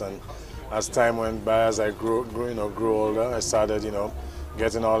whatnot. And as time went by, as I grew older, I started, you know,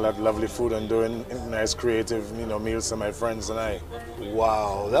 getting all that lovely food and doing nice creative, you know, meals for my friends and I.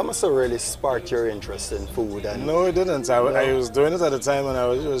 Wow, that must have really sparked your interest in food. And No, it didn't. I was doing it at the time, and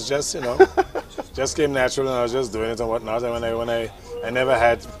it was just, you know, just came natural, and I was just doing it and whatnot. And when I never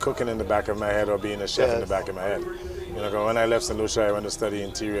had cooking in the back of my head or being a chef in the back of my head. You know, when I left St. Lucia, I went to study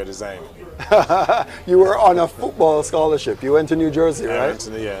interior design. you were on a football scholarship. You went to New Jersey, I right? went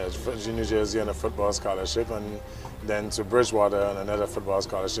to New Jersey on a football scholarship, and then to Bridgewater on another football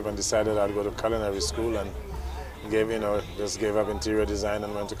scholarship, and decided I'd go to culinary school, and just gave up interior design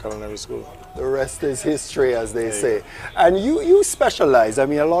and went to culinary school. The rest is history, as they say. And you specialize. I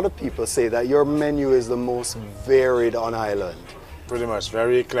mean, a lot of people say that your menu is the most varied on island. Pretty much.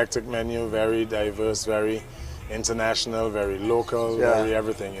 Very eclectic menu, very diverse, very international, very local, very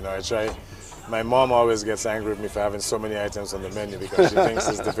everything. You know, I try. My mom always gets angry with me for having so many items on the menu because she thinks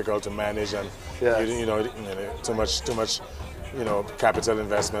it's difficult to manage, and you know, too much, you know, capital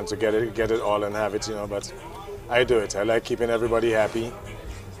investment to get it all and have it. You know, but I do it. I like keeping everybody happy.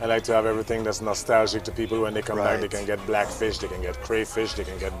 I like to have everything that's nostalgic to people when they come back. They can get blackfish, they can get crayfish, they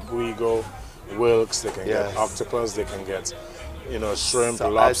can get buigo, wilks, they can get octopus, they can get, you know, shrimp,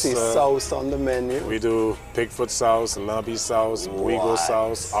 lobster. I see sauce on the menu. We do pigfoot sauce, lambi sauce, buigo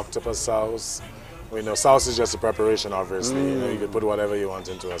sauce, octopus sauce. We know sauce is just a preparation, obviously. You know, you can put whatever you want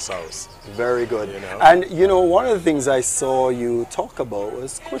into a sauce. Very good. You know? And you know, one of the things I saw you talk about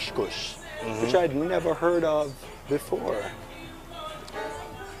was couscous, which I'd never heard of before.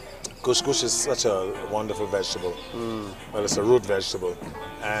 Couscous is such a wonderful vegetable. Well, it's a root vegetable.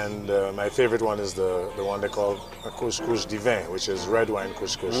 And my favorite one is the one they call a couscous divin, which is red wine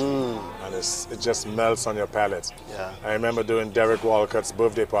couscous. And it just melts on your palate. Yeah. I remember doing Derek Walcott's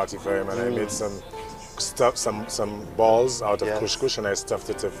birthday party for him, and I made some balls out of couscous, and I stuffed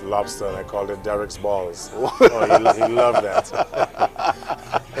it with lobster, and I called it Derek's balls. Oh, he loved that.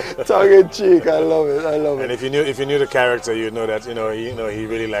 Tongue in cheek, I love it. I love And it. if you knew the character, you know that he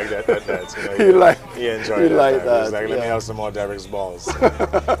really liked that. You know, he enjoyed it. He liked He was that, like, let me have some more Derek's balls.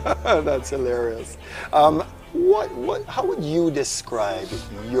 That's hilarious. How would you describe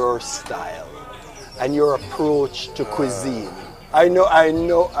your style and your approach to cuisine? I know.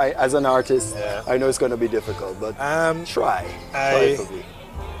 As an artist, I know it's going to be difficult, but try for me.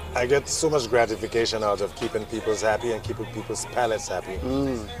 I get so much gratification out of keeping people happy and keeping people's palates happy.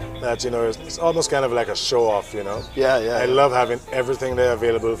 That, you know, it's almost kind of like a show off, you know. I love having everything there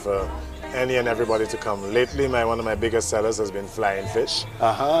available for any and everybody to come. Lately, one of my biggest sellers has been flying fish,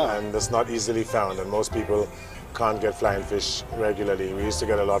 and that's not easily found, and most people can't get flying fish regularly. We used to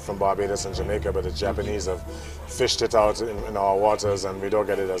get a lot from Barbados and Jamaica, but the Japanese have fished it out in our waters, and we don't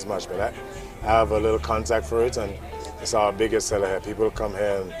get it as much. But I have a little contact for it, and it's our biggest seller here. People come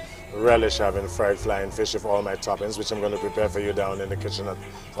here and relish having fried flying fish with all my toppings, which I'm going to prepare for you down in the kitchen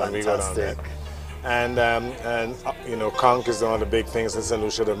when we go down there. And you know, conch is one of the big things in St.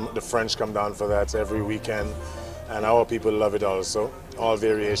 Lucia. The French come down for that every weekend, and our people love it also. All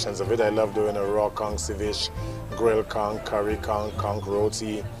variations of it. I love doing a raw conch ceviche, grilled conch, curry conch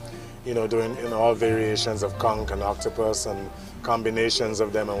roti. You know, doing all variations of conch and octopus and combinations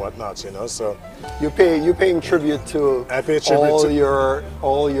of them and whatnot. You know, so you're paying tribute to all your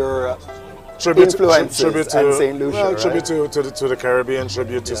influences and St. Lucia, well, right? tribute to the Caribbean,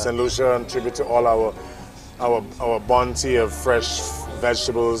 tribute to St. Lucia, and tribute to all our bounty of fresh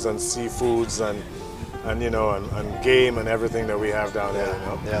vegetables and seafoods and game and everything that we have down here. You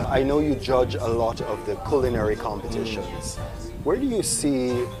know? Yeah, I know you judge a lot of the culinary competitions. Where do you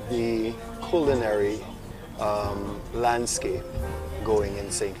see the culinary landscape going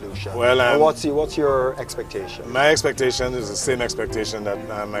in St. Lucia? Well, Or what's your expectation? My expectation is the same expectation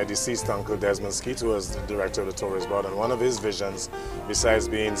that my deceased uncle Desmond Skeet, who was the director of the tourist board, and one of his visions, besides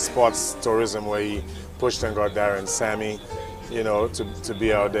being sports tourism, where he pushed and got Darren Sammy, you know, to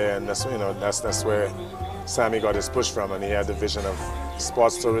be out there, and that's, you know, that's where Sammy got his push from, and he had the vision of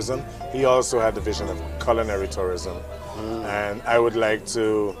sports tourism. He also had the vision of culinary tourism, and I would like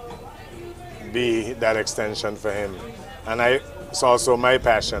to be that extension for him. And it's also my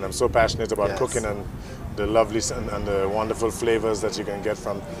passion. I'm so passionate about cooking and the lovely and the wonderful flavors that you can get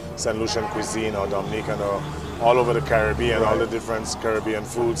from St. Lucian cuisine or Dominican or all over the Caribbean, all the different Caribbean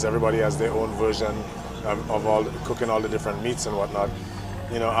foods. Everybody has their own version of cooking all the different meats and whatnot.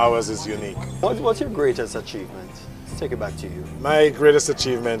 You know, ours is unique. What's your greatest achievement? Let's take it back to you. My greatest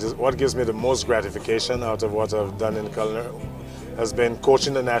achievement is what gives me the most gratification out of what I've done in culinary has been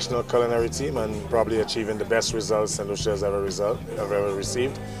coaching the national culinary team and probably achieving the best results St. Lucia has ever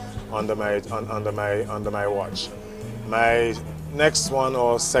received under my watch. My next one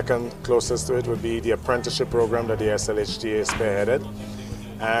or second closest to it would be the apprenticeship program that the SLHTA spearheaded.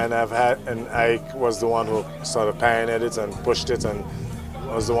 And I was the one who sort of pioneered it and pushed it, and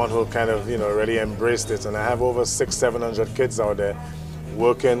was the one who kind of, you know, really embraced it. And I have over 600-700 kids out there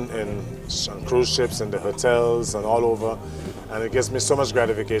working on cruise ships, in the hotels and all over. And it gives me so much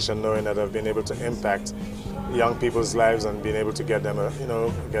gratification knowing that I've been able to impact young people's lives and being able to get them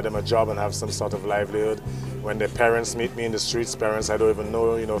a job and have some sort of livelihood. When their parents meet me in the streets, parents I don't even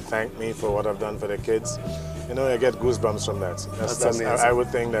know, you know, thank me for what I've done for their kids. You know, I get goosebumps from that. That's amazing. I would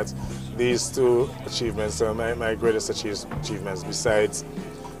think that these two achievements are my greatest achievements, besides,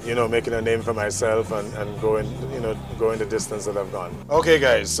 you know, making a name for myself and going the distance that I've gone. Okay,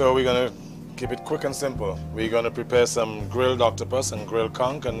 guys, so we're gonna keep it quick and simple. We're gonna prepare some grilled octopus and grilled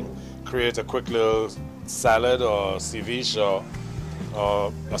conch and create a quick little salad or ceviche or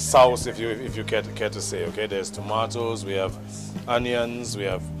a sauce, if you care to say. Okay, there's tomatoes, we have onions, we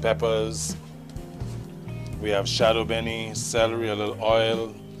have peppers, we have shadow benny, celery, a little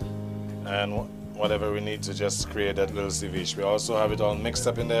oil, and whatever we need to just create that little ceviche. We also have it all mixed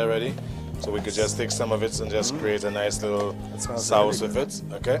up in there already, so we could just take some of it and just create a nice little sauce with it.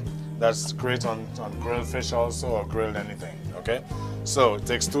 Okay, that's great on grilled fish also, or grilled anything. Okay, so it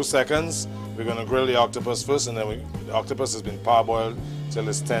takes 2 seconds. We're gonna grill the octopus first, and then the octopus has been parboiled till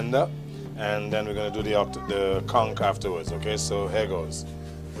it's tender, and then we're gonna do the conch afterwards. Okay, so here goes.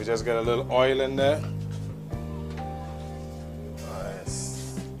 We just get a little oil in there.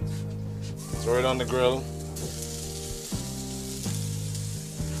 Nice. Throw it on the grill.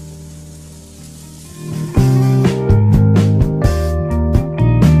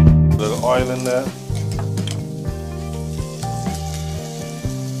 A little oil in there.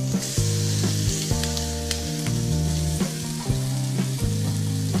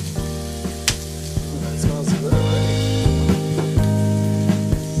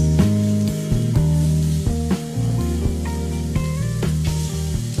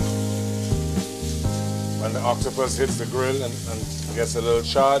 Octopus hits the grill and gets a little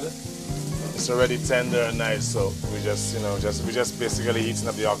charred, it's already tender and nice, so we just basically heating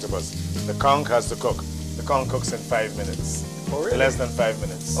up the octopus. The conch has to cook. The conch cooks in 5 minutes. Oh, really? Less than 5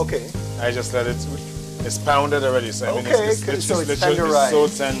 minutes. Okay. I just let it, it's pounded already, so I mean it's so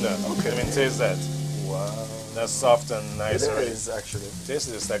tender. Okay. I mean, taste that. Wow. That's soft and nice already. It is, actually. Taste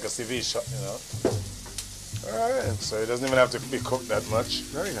it, it's like a ceviche, you know. Alright, so it doesn't even have to be cooked that much.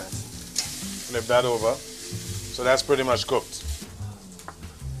 Very nice. Flip that over. So that's pretty much cooked.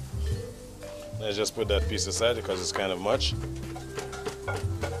 Let's just put that piece aside because it's kind of much.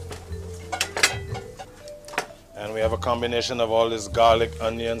 And we have a combination of all this garlic,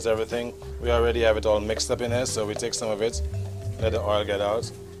 onions, everything. We already have it all mixed up in here, so we take some of it, let the oil get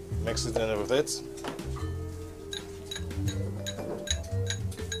out, mix it in with it.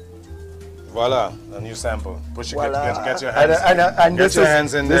 Voila, a new sample. Push it, Voila. get your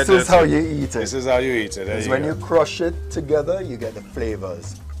hands in there. This is how you eat it. This is how you eat it. Because when you crush it together, you get the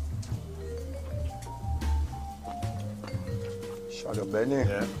flavors. Shadow benny.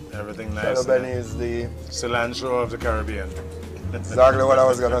 Yeah, everything nice. Shadow benny is the cilantro of the Caribbean. Exactly what I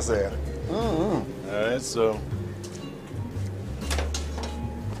was gonna say. All right, so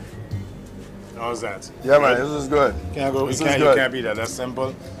how's that? Yeah, man, this is good. You can't beat that. That's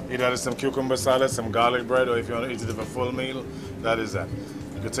simple. Either some cucumber salad, some garlic bread, or if you want to eat it with a full meal, that is that.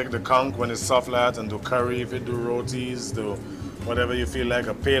 You could take the conch when it's soft like that and do curry, if you do rotis, do whatever you feel like.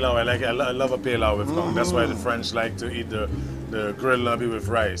 A pilau, I love a pilau with conch. That's why the French like to eat the grilled lambi with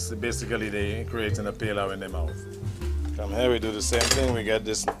rice. Basically, they creating a pilau in their mouth. From here, we do the same thing. We get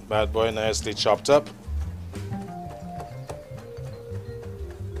this bad boy nicely chopped up.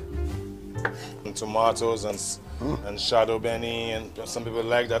 tomatoes and shadow benny, and some people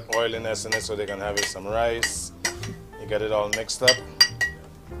like that oiliness in it, so they can have it some rice. You get it all mixed up.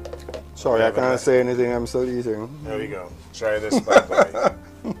 Sorry, I can't say anything. I'm still eating. There we go. Try this, bad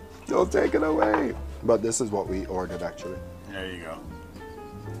boy. Don't take it away. But this is what we ordered, actually. There you go.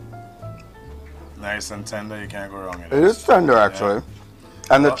 Nice and tender. You can't go wrong with It is tender, actually.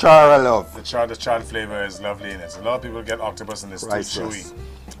 And the char I love. The char flavor is lovely in it. A lot of people get octopus and it's too chewy.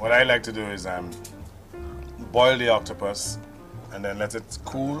 What I like to do is boil the octopus and then let it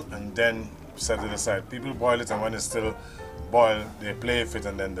cool and then set it aside. People boil it, and when it's still boiled, they play with it,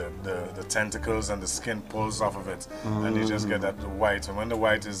 and then the tentacles and the skin pulls off of it, and you just get that white. And when the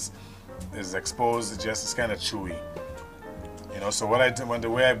white is exposed, it's kind of chewy. You know, so what I do, the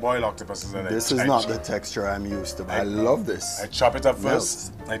way I boil octopus is that this is not the texture I'm used to. I love this. I chop it up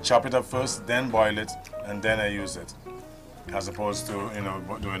first. I chop it up first, then boil it, and then I use it, as opposed to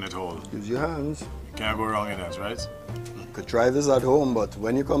doing it whole. Use your hands. You can't go wrong with that, right? You could try this at home, but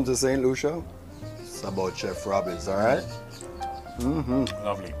when you come to St. Lucia, it's about Chef Robbie's, all right?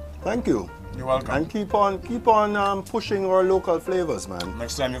 Lovely. Thank you. You're welcome. And keep on pushing our local flavors, man.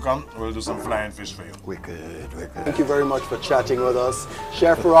 Next time you come, we'll do some flying fish for you. Wicked. Thank you very much for chatting with us.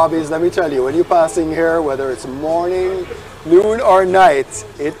 Chef Robbie's, let me tell you, when you're passing here, whether it's morning, noon, or night,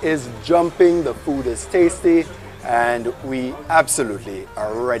 it is jumping, the food is tasty, and we absolutely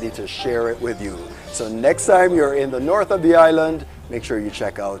are ready to share it with you. So next time you're in the north of the island, make sure you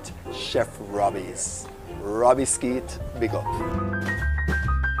check out Chef Robbie's. Robbie Skeet, big up.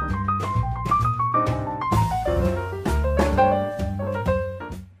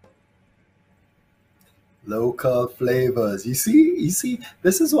 Local flavors. You see,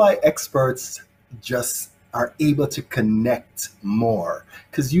 this is why experts just are able to connect more,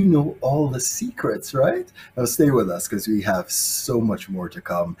 because you know all the secrets, right? Now stay with us, because we have so much more to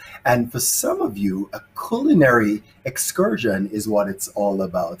come. And for some of you, a culinary excursion is what it's all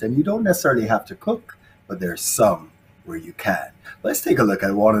about. And you don't necessarily have to cook, but there's some where you can. Let's take a look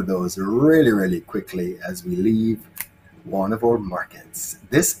at one of those really, really quickly as we leave one of our markets.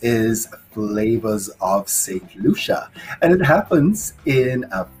 This is Flavors of St. Lucia, and it happens in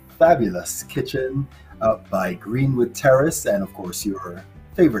a fabulous kitchen up by Greenwood Terrace, and of course your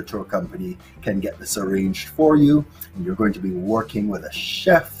favorite tour company can get this arranged for you. And you're going to be working with a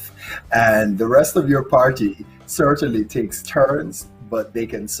chef, and the rest of your party certainly takes turns, but they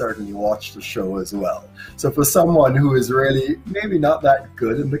can certainly watch the show as well. So for someone who is really maybe not that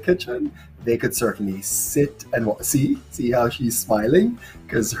good in the kitchen, they could certainly sit and see how she's smiling,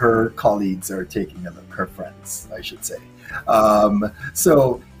 because her colleagues are taking a look, her friends, I should say.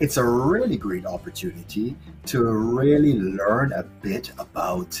 So it's a really great opportunity to really learn a bit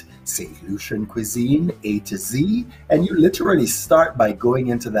about St. Lucian cuisine, A to Z, and you literally start by going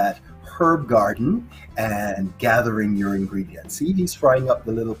into that herb garden and gathering your ingredients. See, he's frying up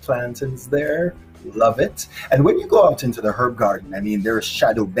the little plantains there. Love it. And when you go out into the herb garden, I mean, there's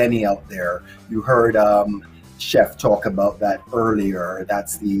shadow benny out there. You heard Chef talk about that earlier.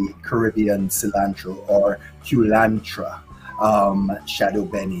 That's the Caribbean cilantro, or culantro. Shadow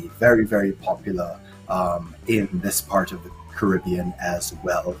benny, very, very popular in this part of the Caribbean as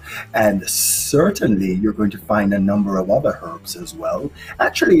well. And certainly you're going to find a number of other herbs as well.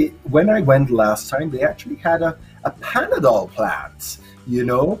 Actually, when I went last time, they actually had a Panadol plant, you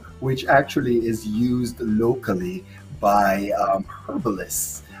know, which actually is used locally by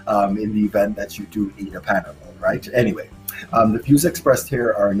herbalists in the event that you do need a Panadol, right? Anyway, the views expressed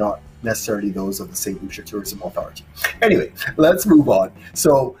here are not necessarily those of the St. Lucia Tourism Authority. Anyway, let's move on.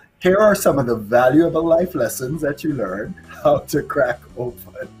 So here are some of the valuable life lessons that you learn: how to crack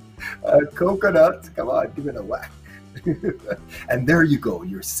open a coconut. Come on, give it a whack. And there you go.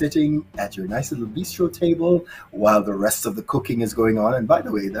 You're sitting at your nice little bistro table while the rest of the cooking is going on. And by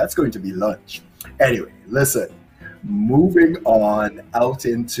the way, that's going to be lunch. Anyway, listen, moving on out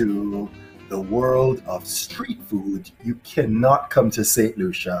into the world of street food, you cannot come to St.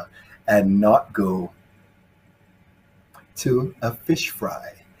 Lucia and not go to a fish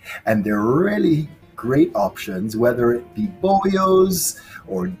fry. And they're really great options, whether it be boyos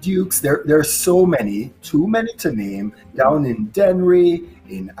or dukes. There are so many, too many to name. Down in Dennery,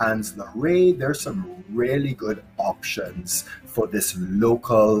 in Anse-la-Raye, there's some really good options for this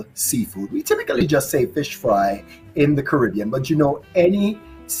local seafood. We typically just say fish fry in the Caribbean, but you know, any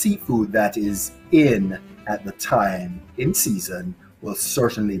seafood that is in at the time, in season, will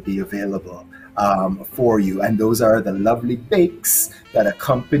certainly be available for you. And those are the lovely bakes that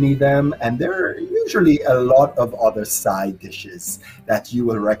accompany them. And there are usually a lot of other side dishes that you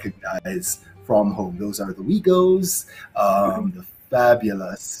will recognize from home. Those are the Wigos, the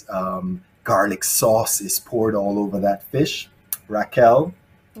fabulous garlic sauce is poured all over that fish. Raquel,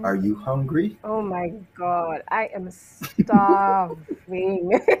 are you hungry? Oh my God, I am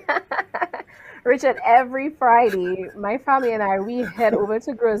starving. Richard, every Friday, my family and I, we head over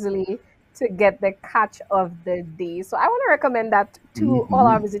to Grocery to get the catch of the day. So I want to recommend that to all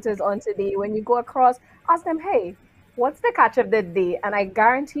our Hmm. visitors on today. When you go across, ask them, hey, what's the catch of the day? And I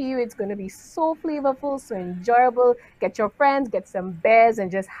guarantee you it's going to be so flavorful, so enjoyable. Get your friends, get some bears, and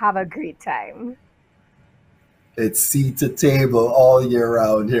just have a great time. It's seat to table all year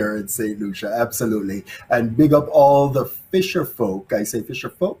round here in St. Lucia, absolutely. And big up all the fisher folk. I say fisher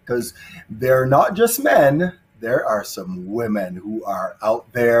folk because they're not just men, there are some women who are out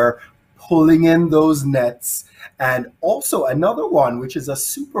there pulling in those nets. And also, another one, which is a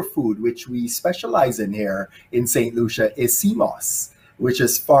superfood, which we specialize in here in St. Lucia, is sea moss, which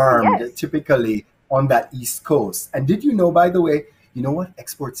is Oh, farmed yes. typically on that East Coast. And did you know, by the way, you know what?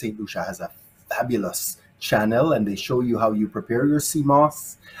 Export St. Lucia has a fabulous channel and they show you how you prepare your sea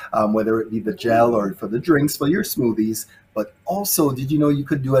moss, whether it be the gel or for the drinks, for your smoothies. But also, did you know you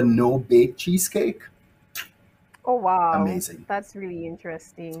could do a no bake cheesecake? Oh, wow. Amazing. That's really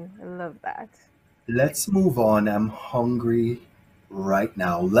interesting. I love that. Let's move on. I'm hungry right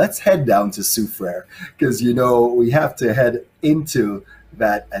now. Let's head down to Soufriere because you know we have to head into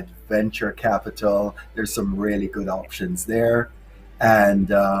that adventure capital. There's some really good options there,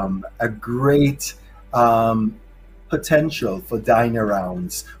 and a great um, potential for dine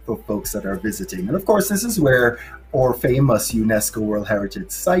arounds for folks that are visiting. And of course, this is where our famous UNESCO World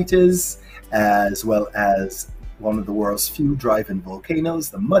Heritage Site is, as well as one of the world's few drive-in volcanoes,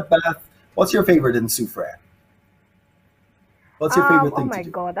 the Mud Bath. What's your favorite in Soufriere? What's your favorite Oh thing to my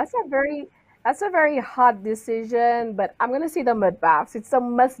do? God, that's a very hard decision, but I'm gonna say the mud baths. It's a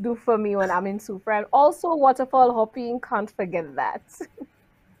must do for me when I'm in Sufra. And also waterfall hopping, can't forget that.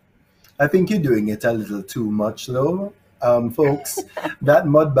 I think you're doing it a little too much, though, folks. That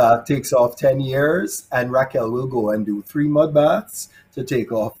mud bath takes off 10 years, and Raquel will go and do 3 mud baths to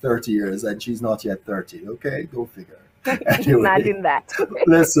take off 30 years, and she's not yet 30. Okay, go figure. Anyway, Imagine that.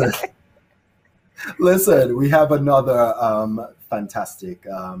 listen, listen, we have another fantastic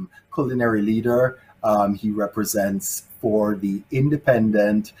culinary leader. He represents for the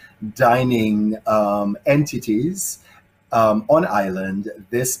independent dining entities on island.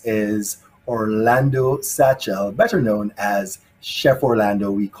 This is Orlando Satchel, better known as Chef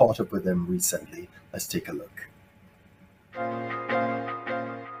Orlando. We caught up with him recently. Let's take a look.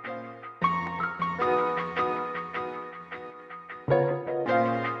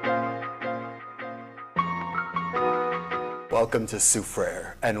 Welcome to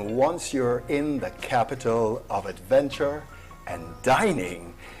Soufriere. And once you're in the capital of adventure and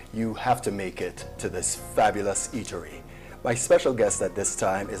dining, you have to make it to this fabulous eatery. My special guest at this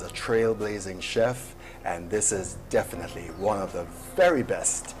time is a trailblazing chef, and this is definitely one of the very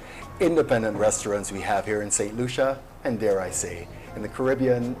best independent restaurants we have here in St. Lucia, and dare I say, in the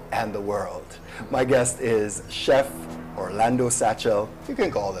Caribbean and the world. My guest is Chef Orlando Satchel. You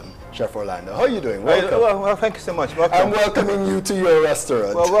can call him Chef Orlando. How are you doing? Welcome. Well, thank you so much. I'm Welcome. welcoming you to your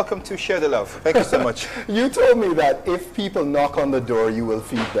restaurant. Well, welcome to Share the Love. Thank you so much. You told me that if people knock on the door, you will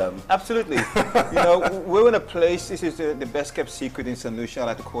feed them. Absolutely. You know, we're in a place, this is the best kept secret in St. Lucia, I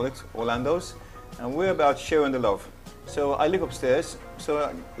like to call it, Orlando's, and we're about sharing the love. So I live upstairs,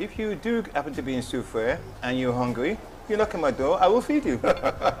 so if you do happen to be in Soufriere and you're hungry, you knock on my door, I will feed you.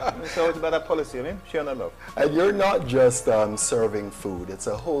 So it's about our policy, I mean, sharing the love. And you're not just serving food; it's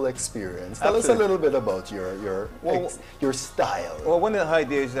a whole experience. Tell us a Absolutely. little bit about your style. Well, one of the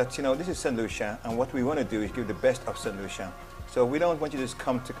ideas is that, you know, this is St. Lucia, and what we want to do is give the best of St. Lucia. So we don't want you to just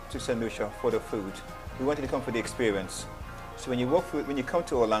come to St. Lucia for the food. We want you to come for the experience. So when you come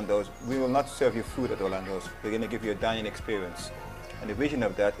to Orlando's, we will not serve you food at Orlando's. We're going to give you a dining experience. And the vision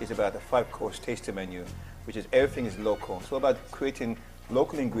of that is about a 5-course tasting menu, which is everything is local. So about creating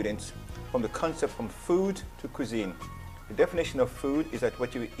local ingredients from the concept from food to cuisine. The definition of food is that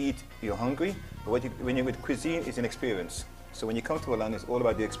what you eat, you're hungry, but when you're with cuisine, it's an experience. So when you come to Orlando, it's all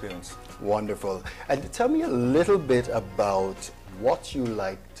about the experience. Wonderful. And tell me a little bit about what you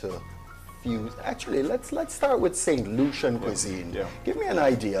like to fuse. Actually, let's start with St. Lucian cuisine. Yeah. Give me an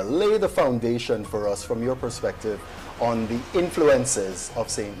idea. Lay the foundation for us from your perspective on the influences of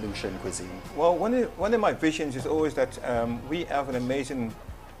St. Lucian cuisine. Well, one of my visions is always that we have an amazing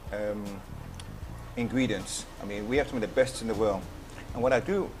ingredients. I mean, we have some of the best in the world. And what I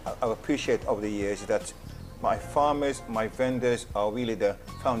appreciate over the years is that my farmers, my vendors are really the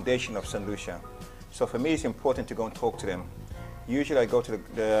foundation of St. Lucia. So for me, it's important to go and talk to them. Usually I go to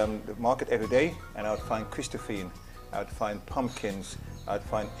the market every day and I would find Christophine, I would find pumpkins, I'd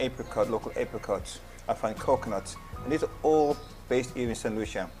find apricot, local apricots. I'd find coconuts. And these are all based here in St.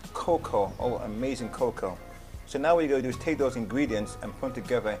 Lucia. Cocoa, oh, amazing cocoa. So now what you're going to do is take those ingredients and put them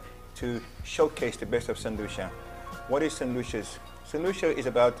together to showcase the best of St. Lucia. What is St. Lucia's? St. Lucia is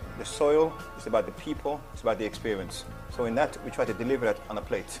about the soil, it's about the people, it's about the experience. So in that, we try to deliver that on a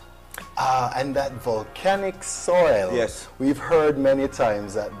plate. And that volcanic soil. Yes. We've heard many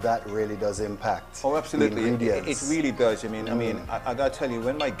times that that really does impact. Oh, absolutely. The ingredients. It really does. I gotta tell you,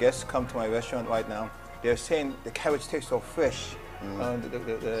 when my guests come to my restaurant right now, they're saying the carrots taste so fresh.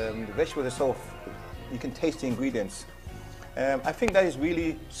 The vegetables are so, you can taste the ingredients. I think that is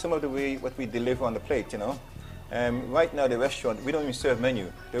really some of the way what we deliver on the plate, you know. Right now, the restaurant, we don't even serve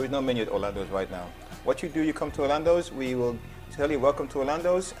menu. There is no menu at Orlando's right now. What you do, you come to Orlando's, we will tell you welcome to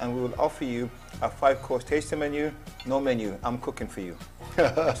Orlando's, and we will offer you a 5-course tasting menu. No menu, I'm cooking for you.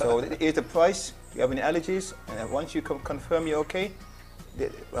 So here's the price. You have any allergies? And once you confirm you're okay,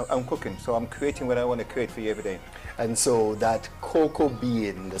 I'm cooking. So I'm creating what I want to create for you every day. And so that cocoa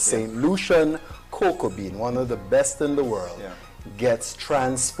bean, the St. Lucian cocoa bean, one of the best in the world, gets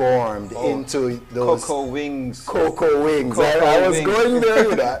transformed into those cocoa wings. Cocoa wings. I was going there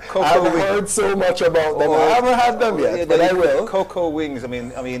with that. I've heard so much about them. I haven't had them yet, but I will. Cocoa wings. I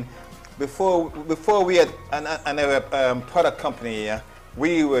mean, before we had another product company,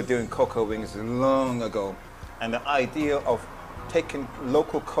 we were doing cocoa wings long ago, and the idea of taking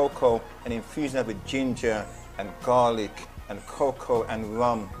local cocoa and infusing it with ginger and garlic and cocoa and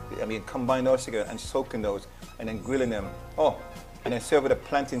rum. I mean, combine those together and soaking those and then grilling them. Oh, and then serve with a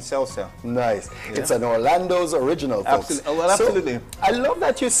plantain salsa. Nice. Yeah. It's an Orlando's original, folks. Absolutely. Oh, well, absolutely. So, I love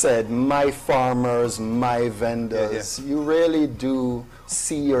that you said, my farmers, my vendors. You really do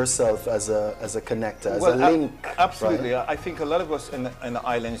see yourself as a connector, as a link. Absolutely. Right? I think a lot of us in the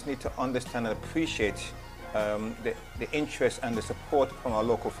islands need to understand and appreciate the interest and the support from our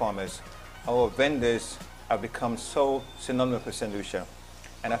local farmers. Our vendors have become so synonymous with St. Lucia.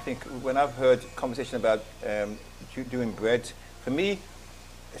 And I think when I've heard conversation about doing bread, for me,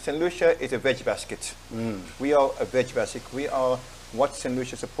 St. Lucia is a veg basket. We are a veg basket. We are what St.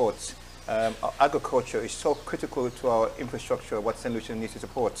 Lucia supports. Our agriculture is so critical to our infrastructure, what St. Lucia needs to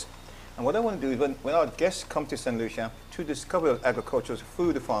support. And what I want to do is when our guests come to St. Lucia, to discover agriculture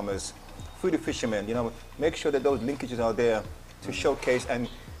through the farmers, through the fishermen, you know, make sure that those linkages are there to showcase. And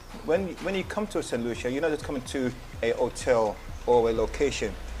when you come to St. Lucia, you're not just coming to a hotel or a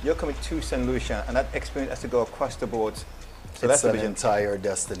location. You're coming to St. Lucia, and that experience has to go across the board. So it's that's an entire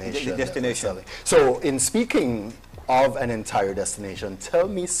destination. Destination. So in speaking of an entire destination, tell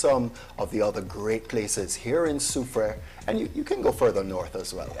me some of the other great places here in Soufrière, and you can go further north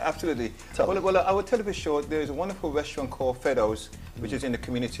as well. Absolutely. Well, I will tell you for sure, there's a wonderful restaurant called Fedo's, which is in the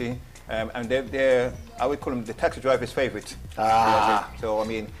community, and they're, I would call them the taxi driver's favorite. So, I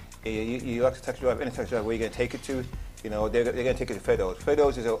mean, you ask a taxi driver, any taxi driver, where you're going to take it to, you know, they're going to take it to Fedo's.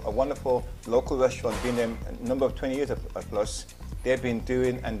 Fedo's is a wonderful local restaurant, been there a number of 20 years plus. They've been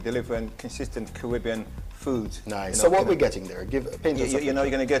doing and delivering consistent Caribbean food. Nice. You know, so what we're getting there? Paint us you know, you're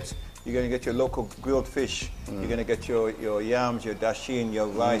going to get your local grilled fish. You're going to get your yams, your dashin, your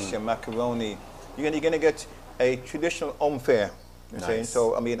rice, your macaroni. You're going to get a traditional home fare. Nice.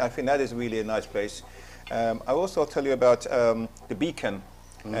 So, I mean, I think that is really a nice place. I also tell you about the Beacon.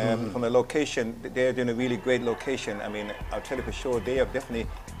 From a location, they're doing a really great location. I mean, I'll tell you for sure, they have definitely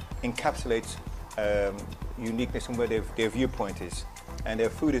encapsulates uniqueness in where their viewpoint is. And their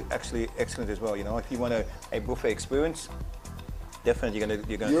food is actually excellent as well. You know, if you want a buffet experience, definitely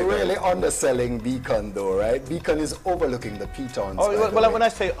you're really underselling Beacon though, right? Beacon is overlooking the pitons. Oh, well, when I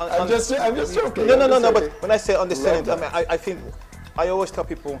say I'm just joking. No, but when I say underselling, I mean, I think I always tell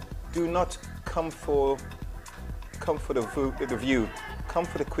people, do not come for the view. Come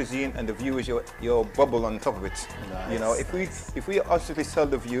for the cuisine, and the view is your bubble on top of it. Nice. You know, if we honestly sell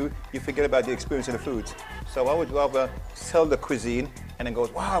the view, you forget about the experience of the food. So I would rather sell the cuisine and then go,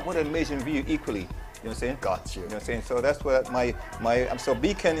 wow, what an amazing view equally. You know what I'm saying? Got you. You know what I'm saying? So that's what so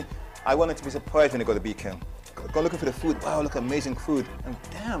Beacon, I wanted to be surprised when I go to Beacon. Go looking for the food, wow, look, amazing food. And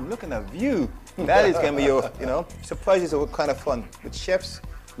damn, look at that view. That is gonna be your, you know, surprises are kind of fun. With chefs,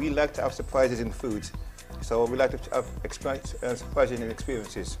 we like to have surprises in food. So we like to have surprising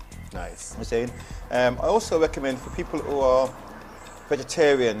experiences. Nice. I'm saying. I also recommend for people who are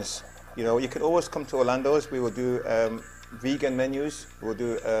vegetarians, you know, you can always come to Orlando's. We will do vegan menus. We'll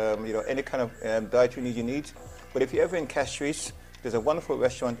do you know, any kind of dietary need you need. But if you're ever in Castries, there's a wonderful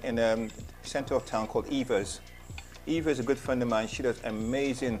restaurant in the center of town called Eva's. Eva is a good friend of mine. She does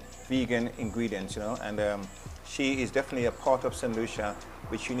amazing vegan ingredients, you know, and she is definitely a part of St. Lucia,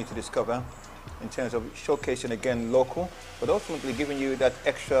 which you need to discover. in terms of showcasing again local, but ultimately giving you that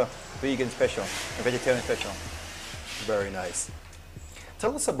extra vegan special and vegetarian special. Very nice.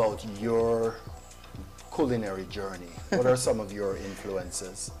 Tell us about your culinary journey. What are some of your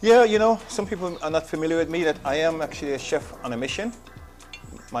influences? Yeah, you know, some people are not familiar with me that I am actually a chef on a mission.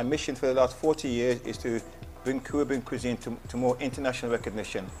 My mission for the last 40 years is to bring Caribbean cuisine to more international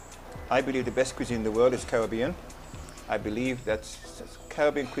recognition. I believe the best cuisine in the world is Caribbean. I believe that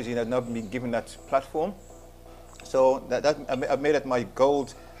Caribbean cuisine has not been given that platform. So I've made it my goal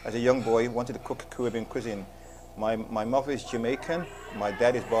as a young boy, wanted to cook Caribbean cuisine. My mother is Jamaican, my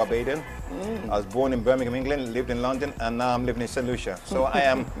dad is Barbadian. I was born in Birmingham, England, lived in London, and now I'm living in St. Lucia. So I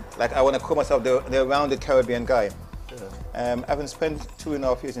am, like, I want to call myself the rounded Caribbean guy. Having spent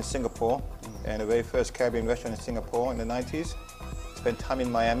 2.5 years in Singapore, in the very first Caribbean restaurant in Singapore in the 90s, spent time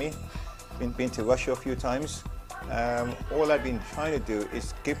in Miami, been to Russia a few times. All I've been trying to do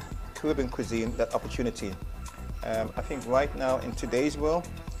is give Caribbean cuisine that opportunity. I think right now in today's world,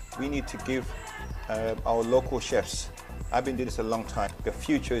 we need to give our local chefs. I've been doing this a long time. The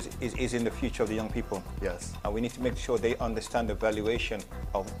future is in the future of the young people. Yes. And we need to make sure they understand the valuation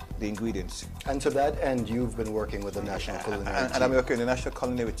of the ingredients. And to that end, you've been working with the National Culinary Team. And I'm working with the National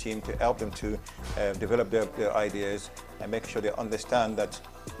Culinary Team to help them to develop their ideas and make sure they understand that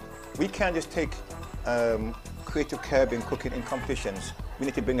we can't just take creative Caribbean cooking in competitions. We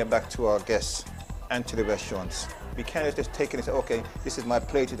need to bring it back to our guests and to the restaurants. We can't just take it and say, okay, this is my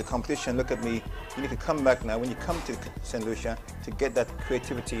plate to the competition, look at me. You need to come back now, when you come to St. Lucia, to get that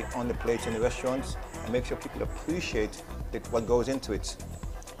creativity on the plates in the restaurants and make sure people appreciate what goes into it.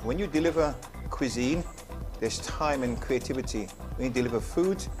 When you deliver cuisine, there's time and creativity. When you deliver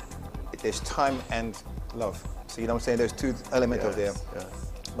food, there's time and love. So you know what I'm saying, there's two elements of there. Yes.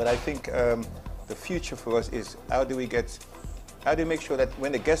 But I think the future for us is how do we make sure that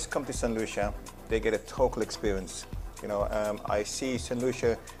when the guests come to St. Lucia, they get a total experience. You know, I see St.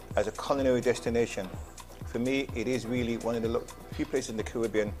 Lucia as a culinary destination. For me, it is really one of the few places in the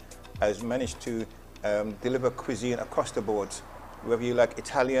Caribbean has managed to deliver cuisine across the board. Whether you like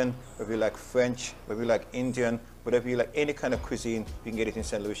Italian, whether you like French, whether you like Indian, whatever you like, any kind of cuisine, you can get it in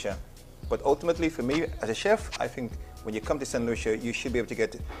St. Lucia. But ultimately, for me, as a chef, I think when you come to St. Lucia, you should be able to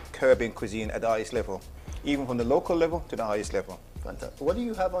get Caribbean cuisine at the highest level, even from the local level to the highest level. Fantastic. What do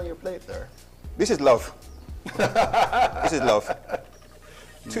you have on your plate there? This is love. This is love.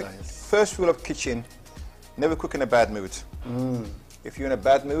 Nice. First rule of kitchen, never cook in a bad mood. If you're in a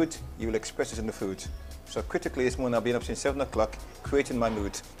bad mood, you will express it in the food. So critically this morning I've been up since 7 o'clock creating my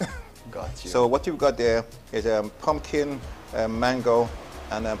mood. Got you. So what you've got there is pumpkin, mango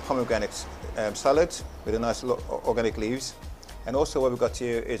and pomegranate salad with a nice organic leaves. And also what we've got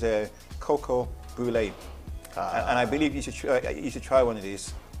here is a cocoa brulee. And I believe you should try one of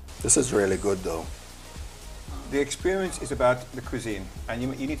these. This is really good though. The experience is about the cuisine, and you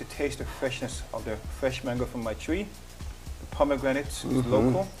need to taste the freshness of the fresh mango from my tree. The pomegranates is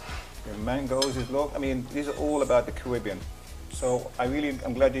local, the mangoes is local. I mean, these are all about the Caribbean. So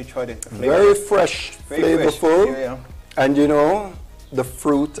I'm glad you tried it. Very fresh, flavorful, fresh. Yeah. And you know, the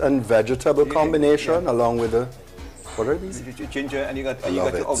fruit and vegetable combination along with the, what are these? Ginger, and you got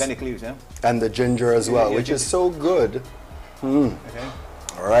the organic leaves, yeah? And the ginger as well, which is so good. Okay.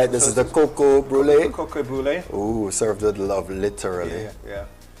 All right, this is the cocoa brulee. Cocoa brulee. Ooh, served with love, literally. Yeah.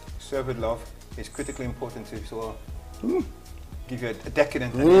 Served with love is critically important to sort of give you a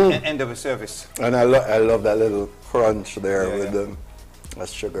decadent end of a service. And I love that little crunch there with the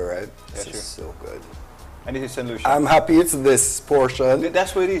sugar, right? This is so good. And this is St. Lucia. I'm happy it's this portion.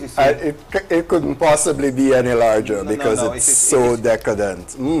 That's what it is. It couldn't possibly be any larger because it's so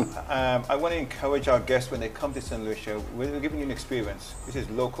decadent. I want to encourage our guests when they come to St. Lucia, we're giving you an experience. This is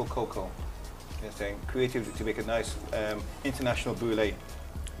local cocoa. You're saying creative to make a nice international brulee.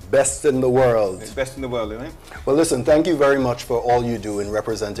 Best in the world. It's best in the world, isn't it? Well, listen, thank you very much for all you do in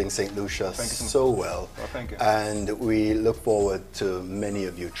representing St. Lucia so well. Well, thank you. And we look forward to many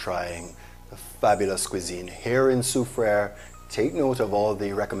of you trying the fabulous cuisine here in Soufriere. Take note of all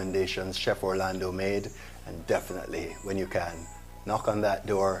the recommendations Chef Orlando made, and definitely, when you can, knock on that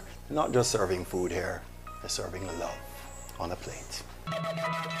door. They're not just serving food here, they're serving love on a plate.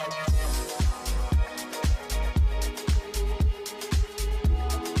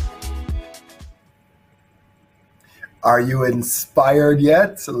 Are you inspired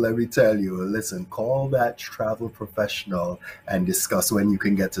yet? So let me tell you, listen, call that travel professional and discuss when you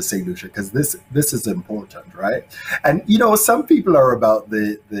can get to St. Lucia, because this is important, right? And you know, some people are about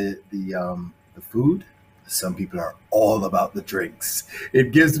the food, the Some people are all about the drinks.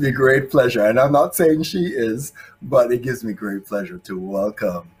 It gives me great pleasure, and I'm not saying she is, but it gives me great pleasure to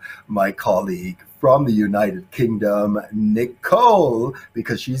welcome my colleague from the United Kingdom, Nicole,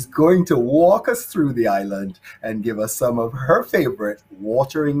 because she's going to walk us through the island and give us some of her favorite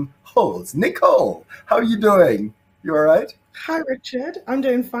watering holes. Nicole, how are you doing? You all right? Hi, Richard. I'm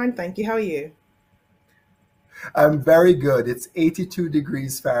doing fine, thank you. How are you? I'm very good. It's 82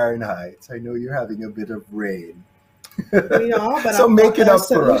 degrees Fahrenheit. I know you're having a bit of rain. We are, but So I've make got it a up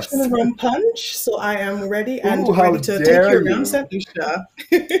St. for us. Lucian rum punch, so I am ready and Ooh, how ready to take dare you around you. St. Lucia.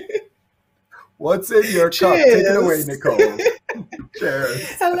 What's in your cup? Take it away, Cheers. Nicole. Cheers.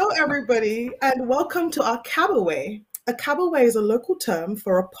 Hello, everybody, and welcome to our cabaret. A cabaret is a local term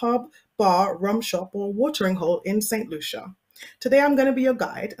for a pub, bar, rum shop, or watering hole in St. Lucia. Today, I'm going to be your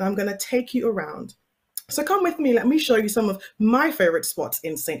guide, and I'm going to take you around. So come with me, let me show you some of my favorite spots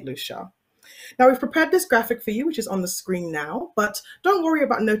in St. Lucia. Now we've prepared this graphic for you, which is on the screen now, but don't worry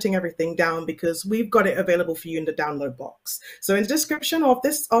about noting everything down because we've got it available for you in the download box. So in the description of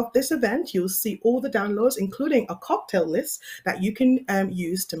this event, you'll see all the downloads, including a cocktail list that you can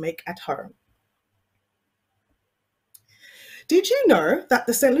use to make at home. Did you know that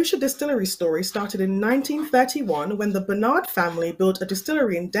the St. Lucia distillery story started in 1931 when the Bernard family built a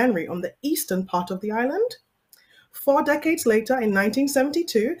distillery in Dennery on the eastern part of the island? 4 decades later, in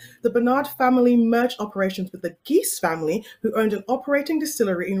 1972, the Bernard family merged operations with the Geese family, who owned an operating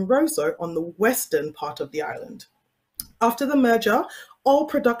distillery in Roseau on the western part of the island. After the merger, all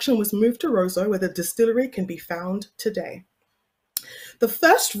production was moved to Roseau, where the distillery can be found today. The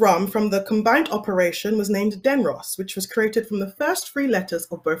first rum from the combined operation was named Denros, which was created from the first 3 letters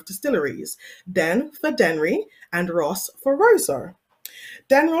of both distilleries, Den for Dennery and Ross for Roseau.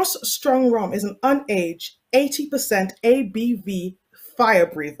 Denros Strong Rum is an unaged 80% ABV fire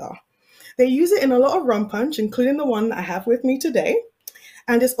breather. They use it in a lot of rum punch, including the one I have with me today,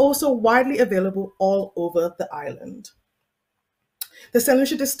 and is also widely available all over the island. The St.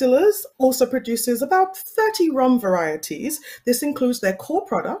 Lucia Distillers also produces about 30 rum varieties. This includes their core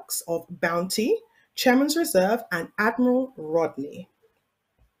products of Bounty, Chairman's Reserve, and Admiral Rodney.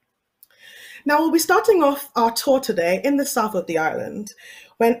 Now we'll be starting off our tour today in the south of the island.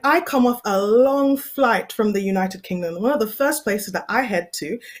 When I come off a long flight from the United Kingdom, one of the first places that I head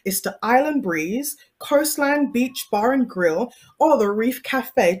to is to Island Breeze, Coastline Beach Bar and Grill, or the Reef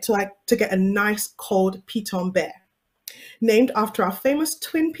Cafe to get a nice cold Piton Bear. Named after our famous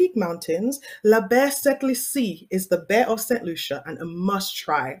Twin Peak Mountains, La Bear Sept-Lucie is the bear of St. Lucia and a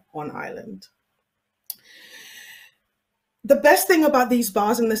must-try on island. The best thing about these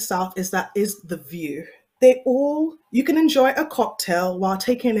bars in the south is the view. You can enjoy a cocktail while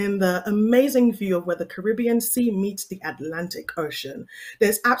taking in the amazing view of where the Caribbean Sea meets the Atlantic Ocean.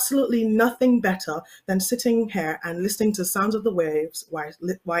 There's absolutely nothing better than sitting here and listening to the sounds of the waves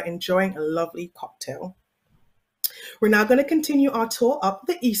while enjoying a lovely cocktail. We're now going to continue our tour up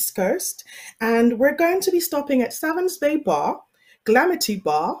the East Coast, and we're going to be stopping at Savins Bay Bar, Glamity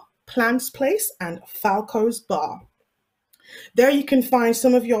Bar, Plant's Place, and Falco's Bar. There you can find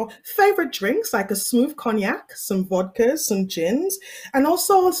some of your favorite drinks like a smooth cognac, some vodkas, some gins, and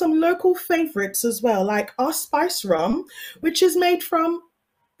also some local favorites as well, like our spice rum, which is made from,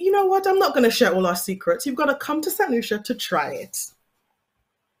 you know what, I'm not going to share all our secrets. You've got to come to St. Lucia to try it.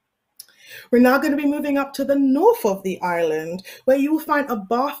 We're now going to be moving up to the north of the island, where you will find a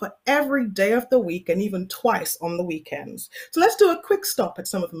bar for every day of the week and even twice on the weekends. So let's do a quick stop at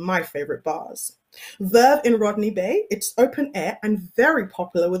some of my favorite bars. Verve in Rodney Bay, it's open air and very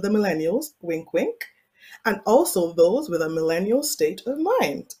popular with the millennials, wink wink, and also those with a millennial state of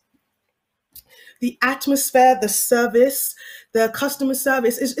mind. The atmosphere, the service, the customer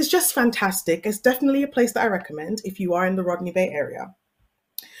service is just fantastic. It's definitely a place that I recommend if you are in the Rodney Bay area.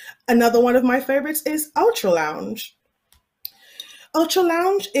 Another one of my favorites is Ultra Lounge. Ultra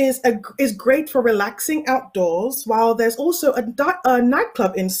Lounge is great for relaxing outdoors, while there's also a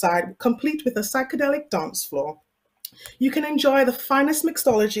nightclub inside, complete with a psychedelic dance floor. You can enjoy the finest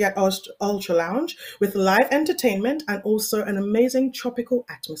mixology at Ultra Lounge with live entertainment and also an amazing tropical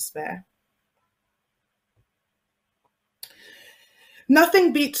atmosphere.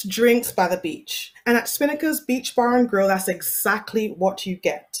 Nothing beats drinks by the beach, and at Spinnaker's Beach Bar and Grill, that's exactly what you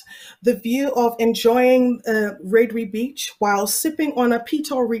get. The view of enjoying Radery Beach while sipping on a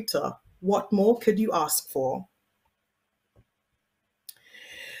Pito Rita. What more could you ask for?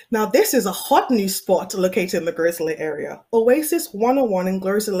 Now, this is a hot new spot located in the Grizzly area. Oasis 101 in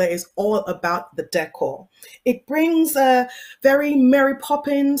Grizzly is all about the decor. It brings a very Mary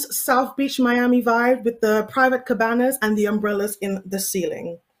Poppins, South Beach, Miami vibe with the private cabanas and the umbrellas in the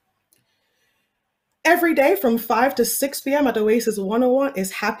ceiling. Every day from 5 to 6 p.m. at Oasis 101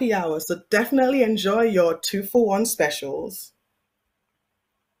 is happy hour, so definitely enjoy your 2-for-1 specials.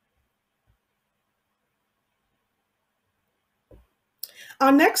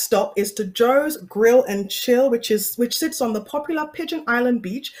 Our next stop is to Joe's Grill and Chill, which sits on the popular Pigeon Island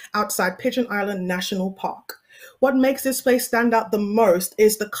beach outside Pigeon Island National Park. What makes this place stand out the most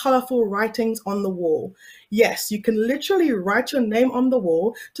is the colorful writings on the wall. Yes, you can literally write your name on the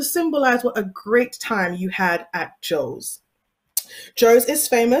wall to symbolize what a great time you had at Joe's. Joe's is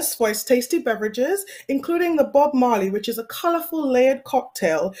famous for its tasty beverages, including the Bob Marley, which is a colorful layered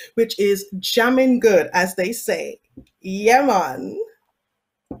cocktail, which is jammin' good, as they say. Yeah, man.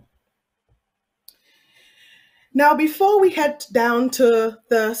 Now, before we head down to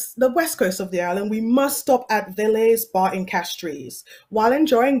the west coast of the island, we must stop at Vele's Bar in Castries. While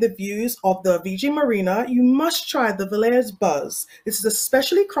enjoying the views of the VG Marina, you must try the Vele's Buzz. This is a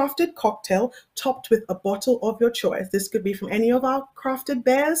specially crafted cocktail topped with a bottle of your choice. This could be from any of our crafted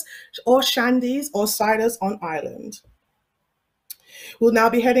beers or shandies or ciders on island. We'll now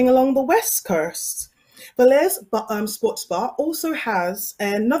be heading along the west coast. Vele's Sports Bar also has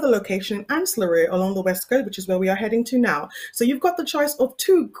another location in Ancillary along the west coast, which is where we are heading to now. So you've got the choice of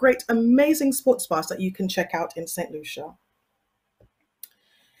two great, amazing sports bars that you can check out in St. Lucia.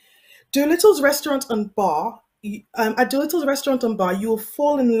 Doolittle's Restaurant and Bar. At Doolittle's Restaurant and Bar, you will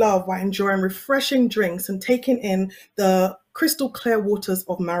fall in love while enjoying refreshing drinks and taking in the crystal clear waters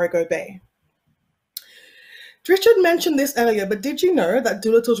of Marigot Bay. Richard mentioned this earlier, but did you know that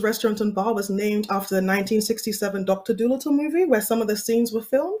Doolittle's Restaurant and Bar was named after the 1967 Dr. Dolittle movie where some of the scenes were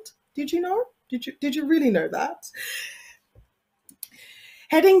filmed? Did you know? Did you really know that?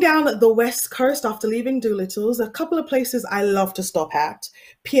 Heading down the west coast after leaving Doolittle's, a couple of places I love to stop at.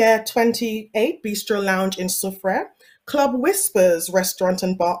 Pier 28 Bistro Lounge in Soufrière, Club Whispers Restaurant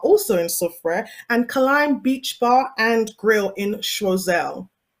and Bar also in Soufrière, and Calime Beach Bar and Grill in Choiseul.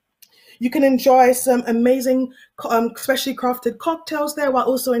 You can enjoy some amazing, specially crafted cocktails there while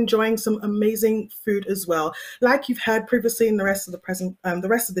also enjoying some amazing food as well. Like you've heard previously in the rest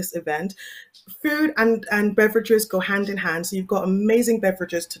of this event, food and beverages go hand in hand. So you've got amazing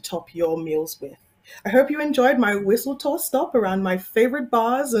beverages to top your meals with. I hope you enjoyed my whistle tour stop around my favorite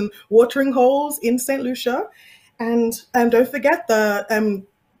bars and watering holes in St. Lucia. And don't forget the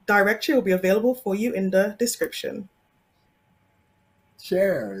directory will be available for you in the description.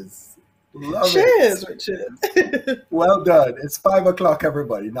 Cheers. Love Cheers, it. Richard. Well done. It's 5 o'clock,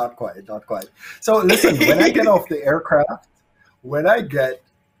 everybody. Not quite, not quite. So listen, when I get off the aircraft, when I get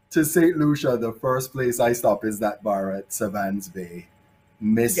to St. Lucia, the first place I stop is that bar at Savannah's Bay.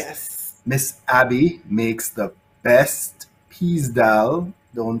 Miss Abby makes the best peas dal.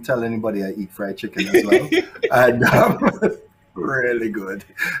 Don't tell anybody I eat fried chicken as well. And really good.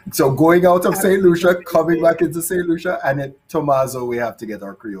 So going out of St. Lucia, coming back into St. Lucia, and at Tomaso, we have to get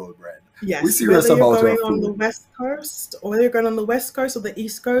our Creole bread. Yes, we're serious about whether you're our going on food. the west coast or whether you're going on the west coast or the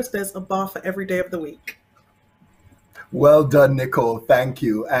east coast, there's a bar for every day of the week. Well done, Nicole. Thank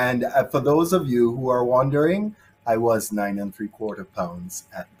you. And for those of you who are wondering, I was 9 3/4 pounds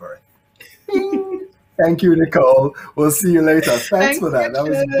at birth. Thank you, Nicole. We'll see you later. Thanks for that. That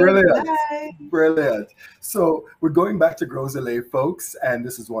was brilliant. Bye. Brilliant. So we're going back to Groselet, folks, and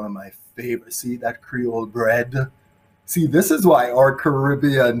this is one of my favorites. See that Creole bread? See, this is why our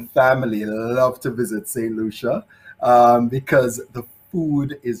Caribbean family love to visit St. Lucia, because the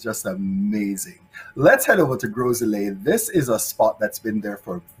food is just amazing. Let's head over to Groselet. This is a spot that's been there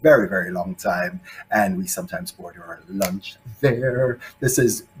for a very, very long time, and we sometimes order our lunch there. This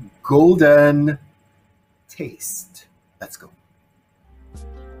is Golden Taste. Let's go.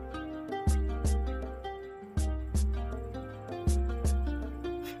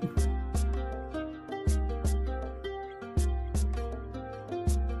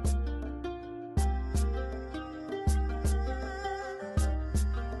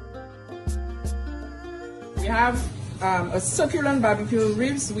 We have a succulent barbecue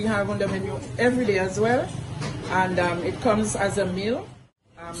ribs we have on the menu every day as well, and it comes as a meal.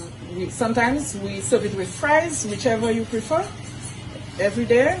 Sometimes we serve it with fries, whichever you prefer. Every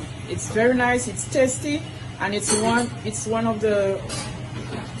day, it's very nice, it's tasty, and it's one of the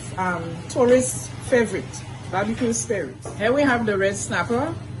tourists' favorite barbecue spirits. Here we have the red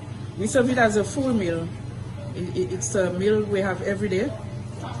snapper. We serve it as a full meal. It's a meal we have every day,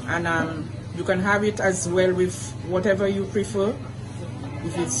 and you can have it as well with whatever you prefer.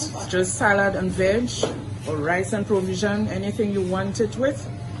 If it's just salad and veg, or rice and provision, anything you want it with,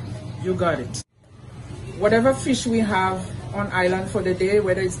 you got it. Whatever fish we have on island for the day,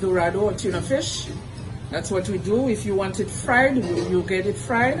 whether it's dorado or tuna fish, that's what we do. If you want it fried, you get it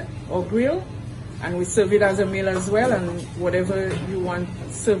fried or grilled. and we serve it as a meal as well, and whatever you want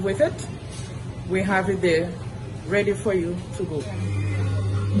serve with it, we have it there ready for you to go.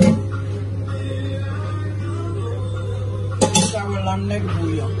 It's our lamb neck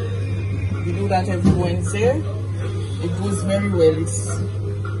bouillon. We do that every Wednesday. It goes very well. It's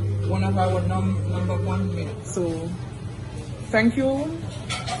one of our number one meals. So thank you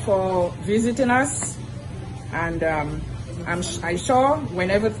for visiting us, and I'm sure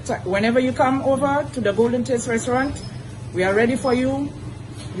whenever you come over to the Golden Taste restaurant, we are ready for you.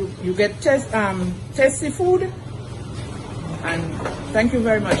 You get tasty food, and thank you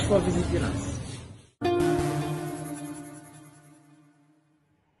very much for visiting us.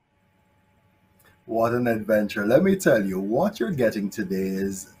 What an adventure. Let me tell you, what you're getting today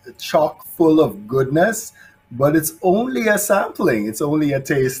is chock full of goodness, but it's only a sampling. It's only a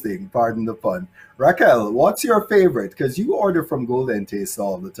tasting, pardon the pun. Raquel, what's your favorite? Because you order from Golden Taste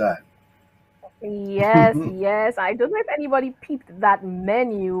all the time. Yes, yes. I don't know if anybody peeped that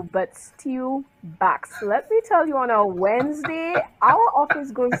menu, but stew backs. Let me tell you, on a Wednesday, our office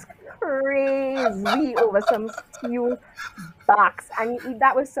goes crazy over some stew backs. And you eat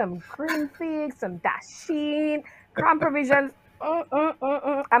that with some green figs, some dasheen, cram provisions.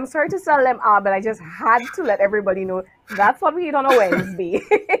 I'm sorry to sell them out, but I just had to let everybody know that's what we eat on a Wednesday.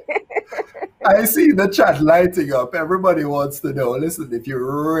 I see the chat lighting up. Everybody wants to know. Listen, if you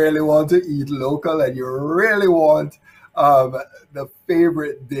really want to eat local and you really want the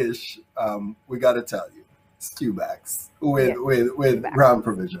favorite dish, we got to tell you, stew backs with ground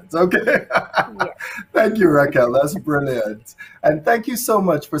provisions. Okay. Thank you, Raquel. That's brilliant. And thank you so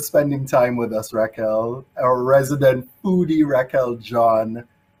much for spending time with us, Raquel, our resident foodie, Raquel John.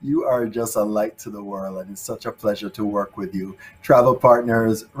 You are just a light to the world, and it's such a pleasure to work with you. Travel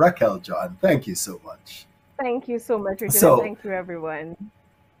partners, Raquel John, thank you so much. Thank you so much, Richard. So- Thank you, everyone.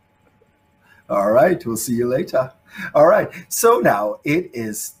 All right, we'll see you later. All right, so now it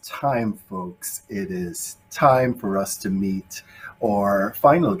is time, folks. It is time for us to meet our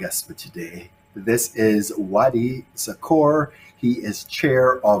final guest for today. This is Wadi Zakor. He is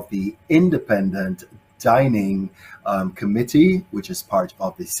chair of the Independent Dining Committee, which is part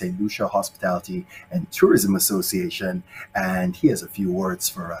of the St. Lucia Hospitality and Tourism Association, and he has a few words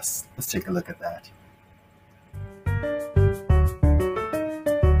for us. Let's take a look at that.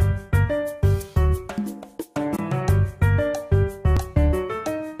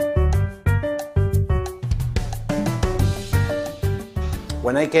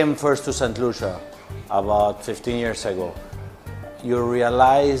 When I came first to St. Lucia about 15 years ago, you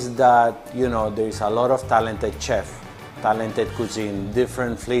realize that, you know, there is a lot of talented chef, talented cuisine,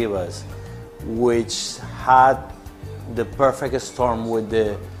 different flavors, which had the perfect storm with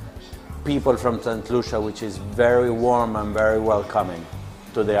the people from St. Lucia, which is very warm and very welcoming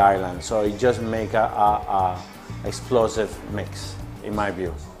to the island. So it just make a explosive mix, in my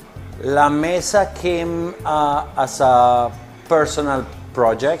view. La Mesa came as a personal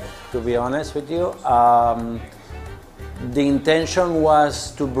project, to be honest with you. The intention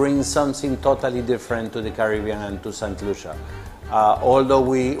was to bring something totally different to the Caribbean and to St. Lucia. Although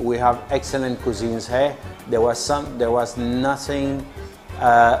we have excellent cuisines here, there was nothing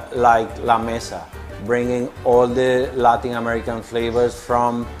like La Mesa, bringing all the Latin American flavors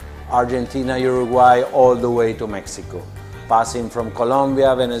from Argentina, Uruguay, all the way to Mexico, passing from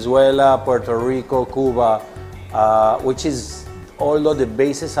Colombia, Venezuela, Puerto Rico, Cuba, which is, although the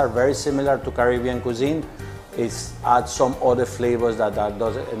bases are very similar to Caribbean cuisine, it's add some other flavors that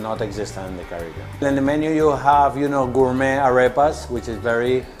does not exist in the Caribbean. In the menu you have, you know, gourmet arepas, which is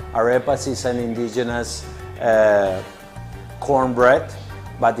arepas is an indigenous cornbread,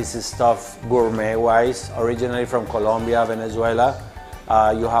 but this is stuffed gourmet-wise, originally from Colombia, Venezuela.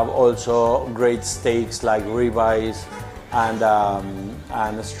 You have also great steaks like ribeyes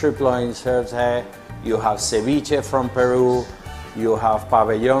and strip loin served here. You have ceviche from Peru. You have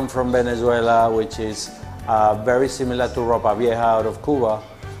pabellón from Venezuela, which is very similar to ropa vieja out of Cuba.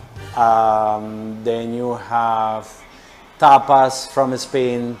 Then you have tapas from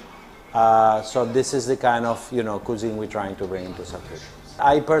Spain. So this is the kind of, you know, cuisine we're trying to bring into St. Lucia.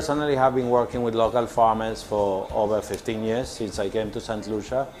 I personally have been working with local farmers for over 15 years since I came to St.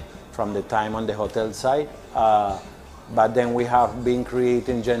 Lucia, from the time on the hotel side. But then we have been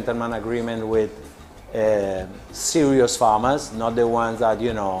creating gentleman agreement with serious farmers, not the ones that,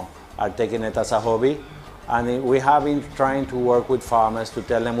 you know, are taking it as a hobby. And we have been trying to work with farmers to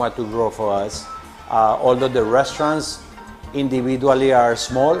tell them what to grow for us. Although the restaurants individually are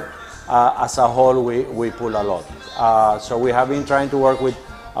small, as a whole we pull a lot. So we have been trying to work with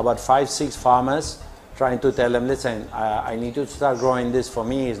about 5-6 farmers, trying to tell them, listen, I need to start growing this for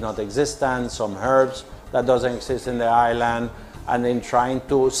me, it's not existent, some herbs that doesn't exist in the island, and then trying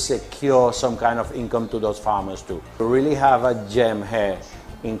to secure some kind of income to those farmers too. We really have a gem here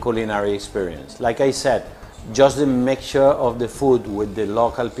in culinary experience. Like I said, just the mixture of the food with the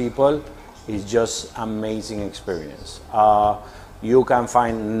local people is just amazing experience. You can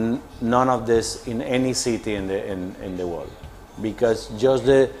find none of this in any city in the world, because just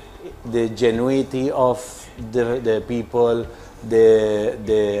the genuinity of the people,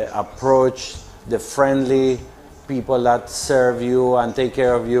 the approach, the friendly people that serve you and take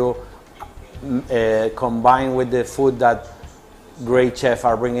care of you, combined with the food that great chefs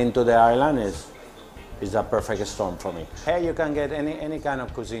are bringing to the island is a perfect storm for me. Here you can get any kind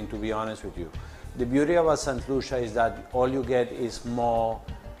of cuisine, to be honest with you. The beauty of St. Lucia is that all you get is more,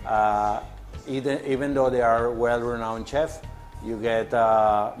 even though they are well-renowned chefs, you get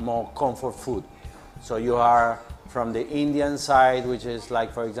more comfort food. So you are from the Indian side, which is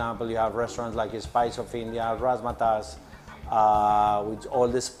like, for example, you have restaurants like Spice of India, Razmatas, with all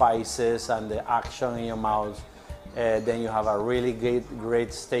the spices and the action in your mouth. Then you have a really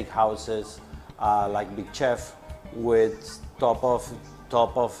great steak houses like Big Chef with top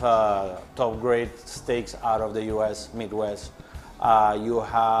grade steaks out of the U.S. Midwest. You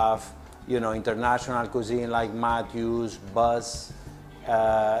have, international cuisine like Matthews, Buzz.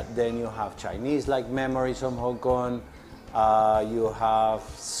 Then you have Chinese like Memories from Hong Kong. You have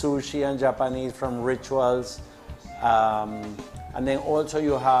sushi and Japanese from Rituals. And then also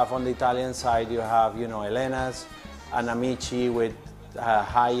you have on the Italian side, you have, Elena's and Amici with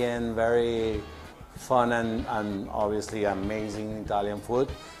high-end, very fun and obviously amazing Italian food.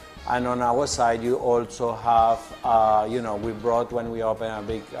 And on our side, you also have, we brought, when we opened a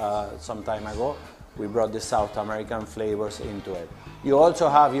big, some time ago, we brought the South American flavors into it. You also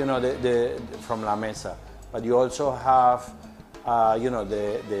have, from La Mesa, but you also have,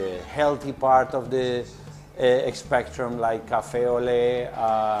 the healthy part of the spectrum, like Café Olé,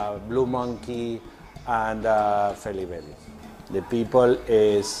 Blue Monkey, and Felibelli. The people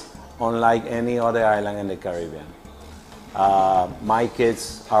is unlike any other island in the Caribbean. My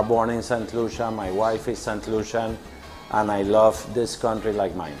kids are born in St. Lucia, my wife is St. Lucian, and I love this country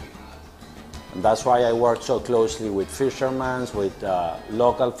like mine. And that's why I work so closely with fishermen, with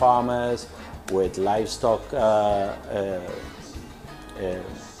local farmers, with livestock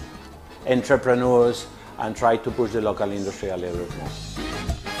entrepreneurs, and try to push the local industry a little bit more.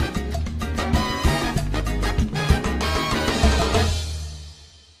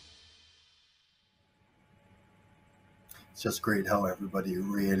 It's just great how everybody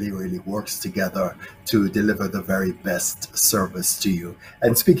really works together to deliver the very best service to you.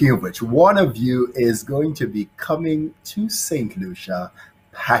 And speaking of which, one of you is going to be coming to St. Lucia,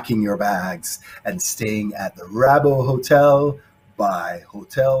 packing your bags, and staying at the Rabo Hotel by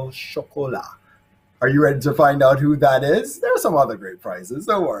Hotel Chocolat. Are you ready to find out who that is? There are some other great prizes,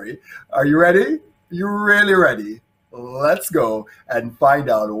 don't worry. Are you ready? You're really ready? Let's go and find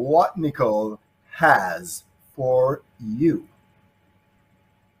out what Nicole has for you.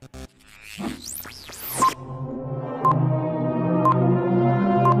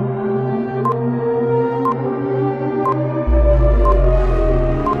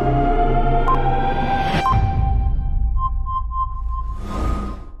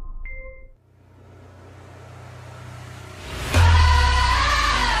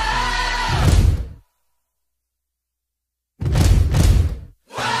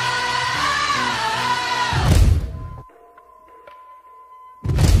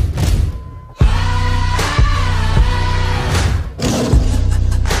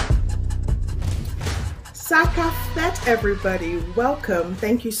 Sakafet, everybody. Welcome.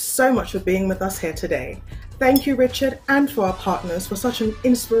 Thank you so much for being with us here today. Thank you, Richard, and for our partners for such an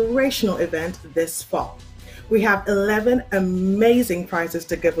inspirational event this fall. We have 11 amazing prizes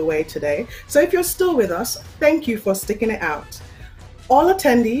to give away today, so if you're still with us, thank you for sticking it out. All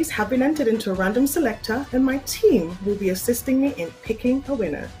attendees have been entered into a random selector, and my team will be assisting me in picking a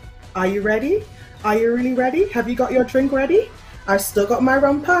winner. Are you ready? Are you really ready? Have you got your drink ready? I've still got my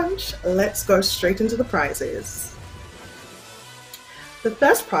rum punch. Let's go straight into the prizes. The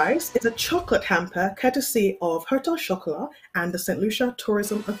first prize is a chocolate hamper courtesy of Hotel Chocolat and the St. Lucia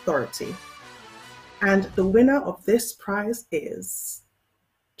Tourism Authority. And the winner of this prize is,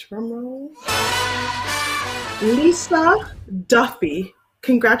 drumroll, Lisa Duffy.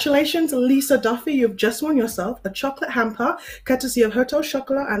 Congratulations, Lisa Duffy. You've just won yourself a chocolate hamper courtesy of Hotel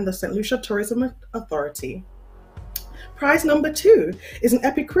Chocolat and the St. Lucia Tourism Authority. Prize number 2 is an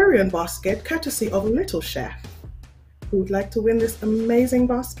Epicurean basket courtesy of Little Chef. Who would like to win this amazing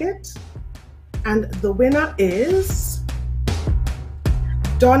basket? And the winner is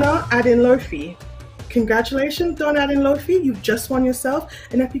Donna Adinlofi. Congratulations, Donna Adinlofi. You've just won yourself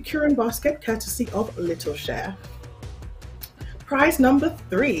an Epicurean basket courtesy of Little Share. Prize number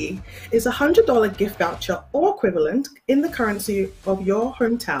 3 is a $100 gift voucher or equivalent in the currency of your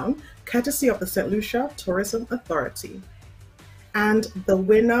hometown, courtesy of the St. Lucia Tourism Authority. And the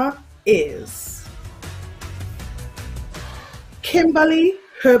winner is Kimberly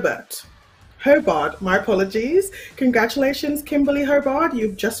Hobart, my apologies. Congratulations, Kimberly Hobart.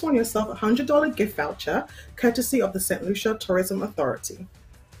 You've just won yourself a $100 gift voucher, courtesy of the St. Lucia Tourism Authority.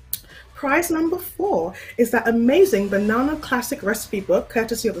 Prize number 4 is that amazing banana classic recipe book,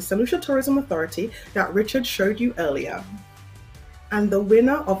 courtesy of the St. Lucia Tourism Authority, that Richard showed you earlier. And the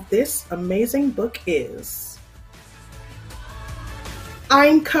winner of this amazing book is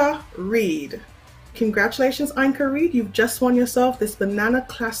Ainka Reed. Congratulations, Ainka Reed. You've just won yourself this banana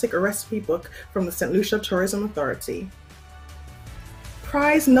classic recipe book from the St. Lucia Tourism Authority.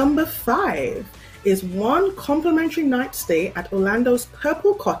 Prize number 5 is 1 complimentary night stay at Orlando's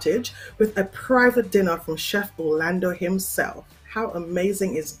Purple Cottage with a private dinner from Chef Orlando himself. How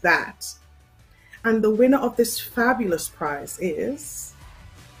amazing is that? And the winner of this fabulous prize is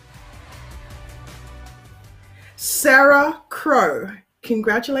Sarah Crow.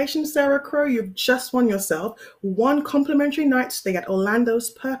 Congratulations, Sarah Crow. You've just won yourself 1 complimentary night stay at Orlando's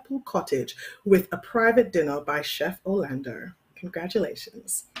Purple Cottage with a private dinner by Chef Orlando.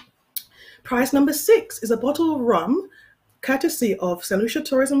 Congratulations. Prize number 6 is a bottle of rum, courtesy of St. Lucia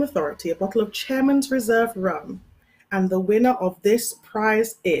Tourism Authority, a bottle of Chairman's Reserve rum. And the winner of this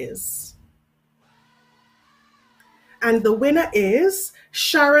prize is... And the winner is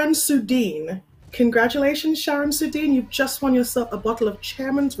Sharon Sudeen. Congratulations, Sharon Sudeen. You've just won yourself a bottle of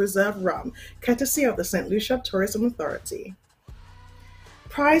Chairman's Reserve rum, courtesy of the St. Lucia Tourism Authority.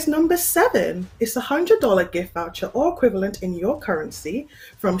 Prize number 7 is a $100 gift voucher or equivalent in your currency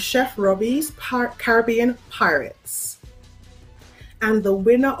from Chef Robbie's Caribbean Pirates. And the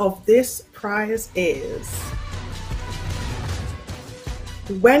winner of this prize is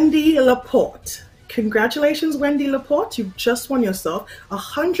Wendy Laporte. Congratulations, Wendy Laporte. You've just won yourself a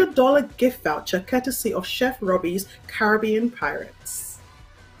 $100 gift voucher courtesy of Chef Robbie's Caribbean Pirates.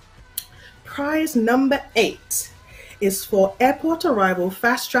 Prize number 8 is for airport arrival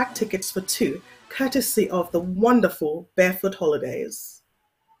fast track tickets for 2, courtesy of the wonderful Barefoot Holidays.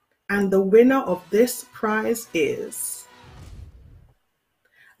 And the winner of this prize is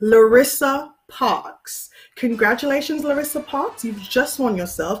Larissa Parks. Congratulations, Larissa Parks. You've just won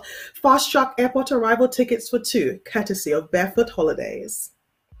yourself fast track airport arrival tickets for 2, courtesy of Barefoot Holidays.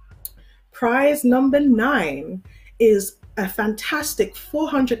 Prize number 9 is a fantastic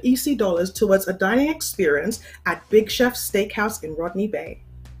 $400 EC towards a dining experience at Big Chef Steakhouse in Rodney Bay.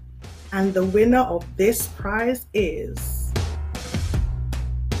 And the winner of this prize is...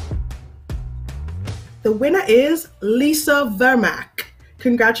 The winner is Lisa Vermack.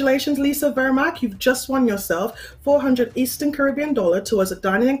 Congratulations, Lisa Vermack. You've just won yourself $400 Eastern Caribbean towards a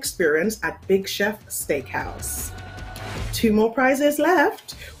dining experience at Big Chef Steakhouse. 2 more prizes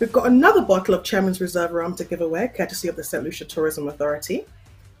left. We've got another bottle of Chairman's Reserve rum to give away, courtesy of the St. Lucia Tourism Authority.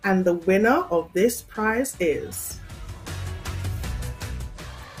 And the winner of this prize is...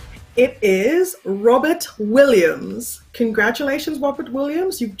 It is Robert Williams. Congratulations, Robert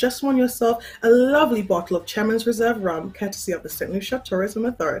Williams. You've just won yourself a lovely bottle of Chairman's Reserve rum, courtesy of the St. Lucia Tourism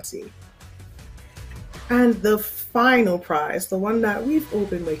Authority. And the final prize, the one that we've all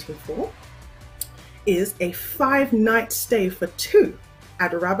been waiting for, is a 5-night stay for 2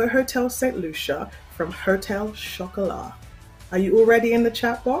 at Rabo Hotel St. Lucia from Hotel Chocolat. Are you all ready in the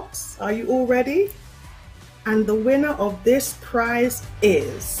chat box? Are you all ready? And the winner of this prize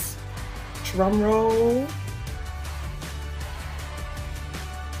is, drum roll,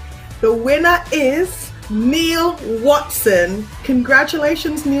 the winner is Neil Watson.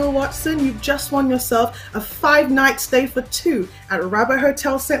 Congratulations, Neil Watson. You've just won yourself a 5-night stay for 2 at Rabo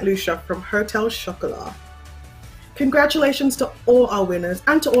Hotel St. Lucia from Hotel Chocolat. Congratulations to all our winners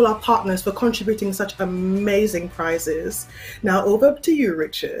and to all our partners for contributing such amazing prizes. Now over to you,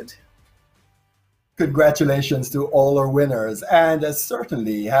 Richard. Congratulations to all our winners, and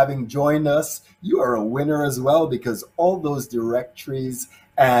certainly having joined us, you are a winner as well, because all those directories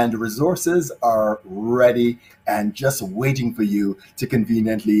and resources are ready and just waiting for you to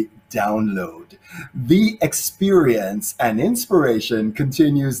conveniently download. The experience and inspiration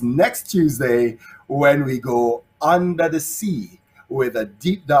continues next Tuesday when we go under the sea with a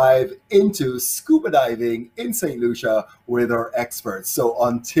deep dive into scuba diving in St. Lucia with our experts. So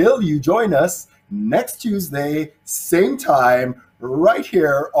until you join us, next Tuesday, same time, right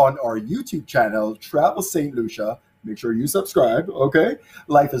here on our YouTube channel, Travel St. Lucia. Make sure you subscribe, okay?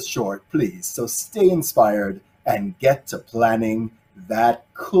 Life is short, please. So stay inspired and get to planning that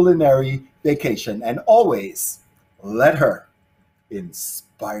culinary vacation. And always let her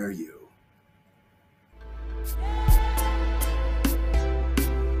inspire you.